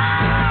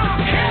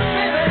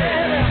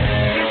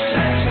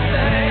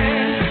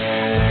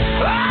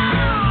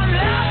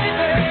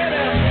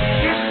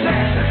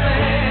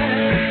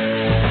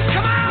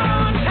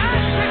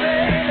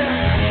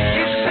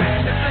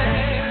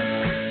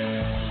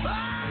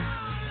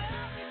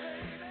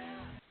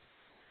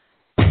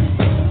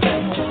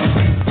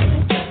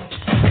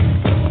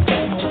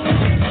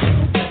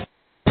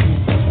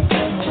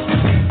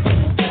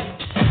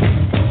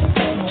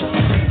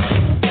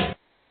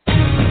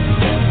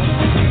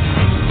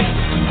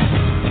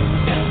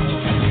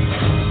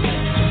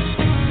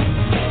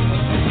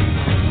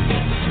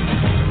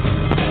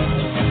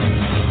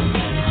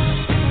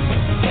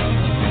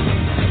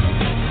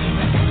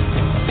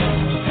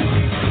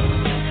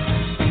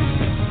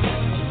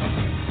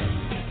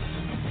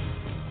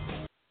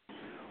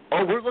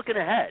 We're looking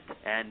ahead,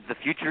 and the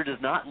future does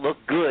not look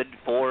good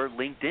for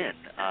LinkedIn.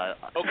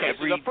 So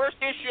the first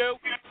issue,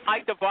 I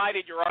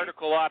divided your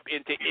article up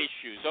into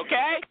issues,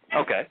 okay?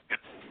 Okay.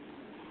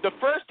 The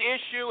first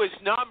issue is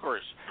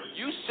numbers.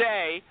 You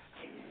say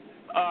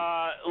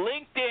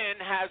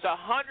LinkedIn has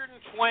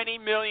 120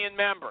 million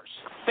members.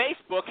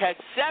 Facebook has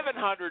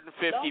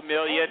 750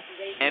 million,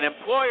 and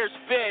employers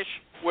fish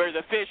where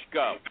the fish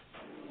go.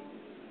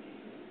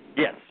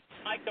 Yes.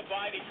 I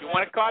divided. You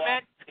want to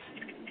comment?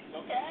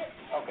 Okay.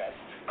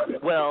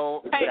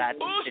 Well, hey,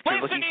 who's if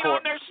you're listening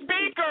on their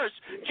speakers?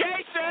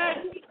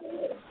 Jason!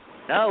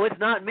 No, it's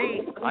not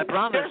me. I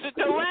promise. There's a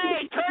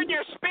delay. Turn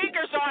your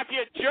speakers off,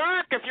 you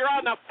jerk, if you're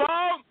on the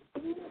phone.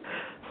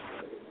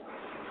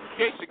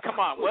 Jason, come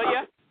on, will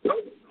you?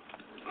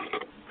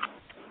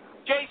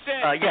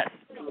 Jason. Yes.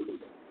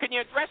 Can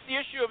you address the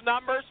issue of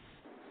numbers?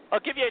 I'll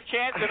give you a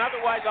chance, and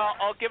otherwise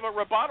I'll give a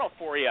rebuttal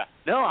for you.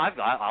 No,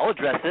 I'll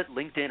address it.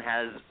 LinkedIn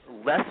has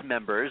less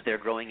members. They're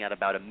growing at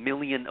about 1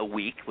 million a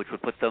week, which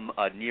would put them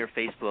near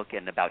Facebook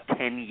in about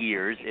 10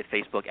 years if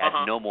Facebook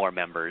adds no more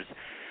members.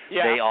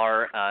 Yeah. They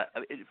are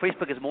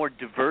Facebook is more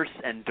diverse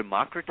and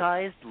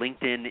democratized.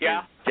 LinkedIn is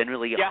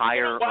generally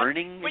higher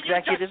earning executives.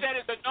 What you just said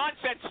is a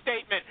nonsense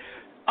statement.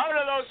 Out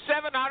of those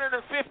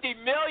 750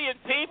 million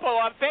people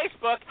on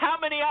Facebook, how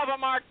many of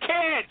them are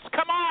kids?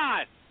 Come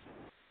on.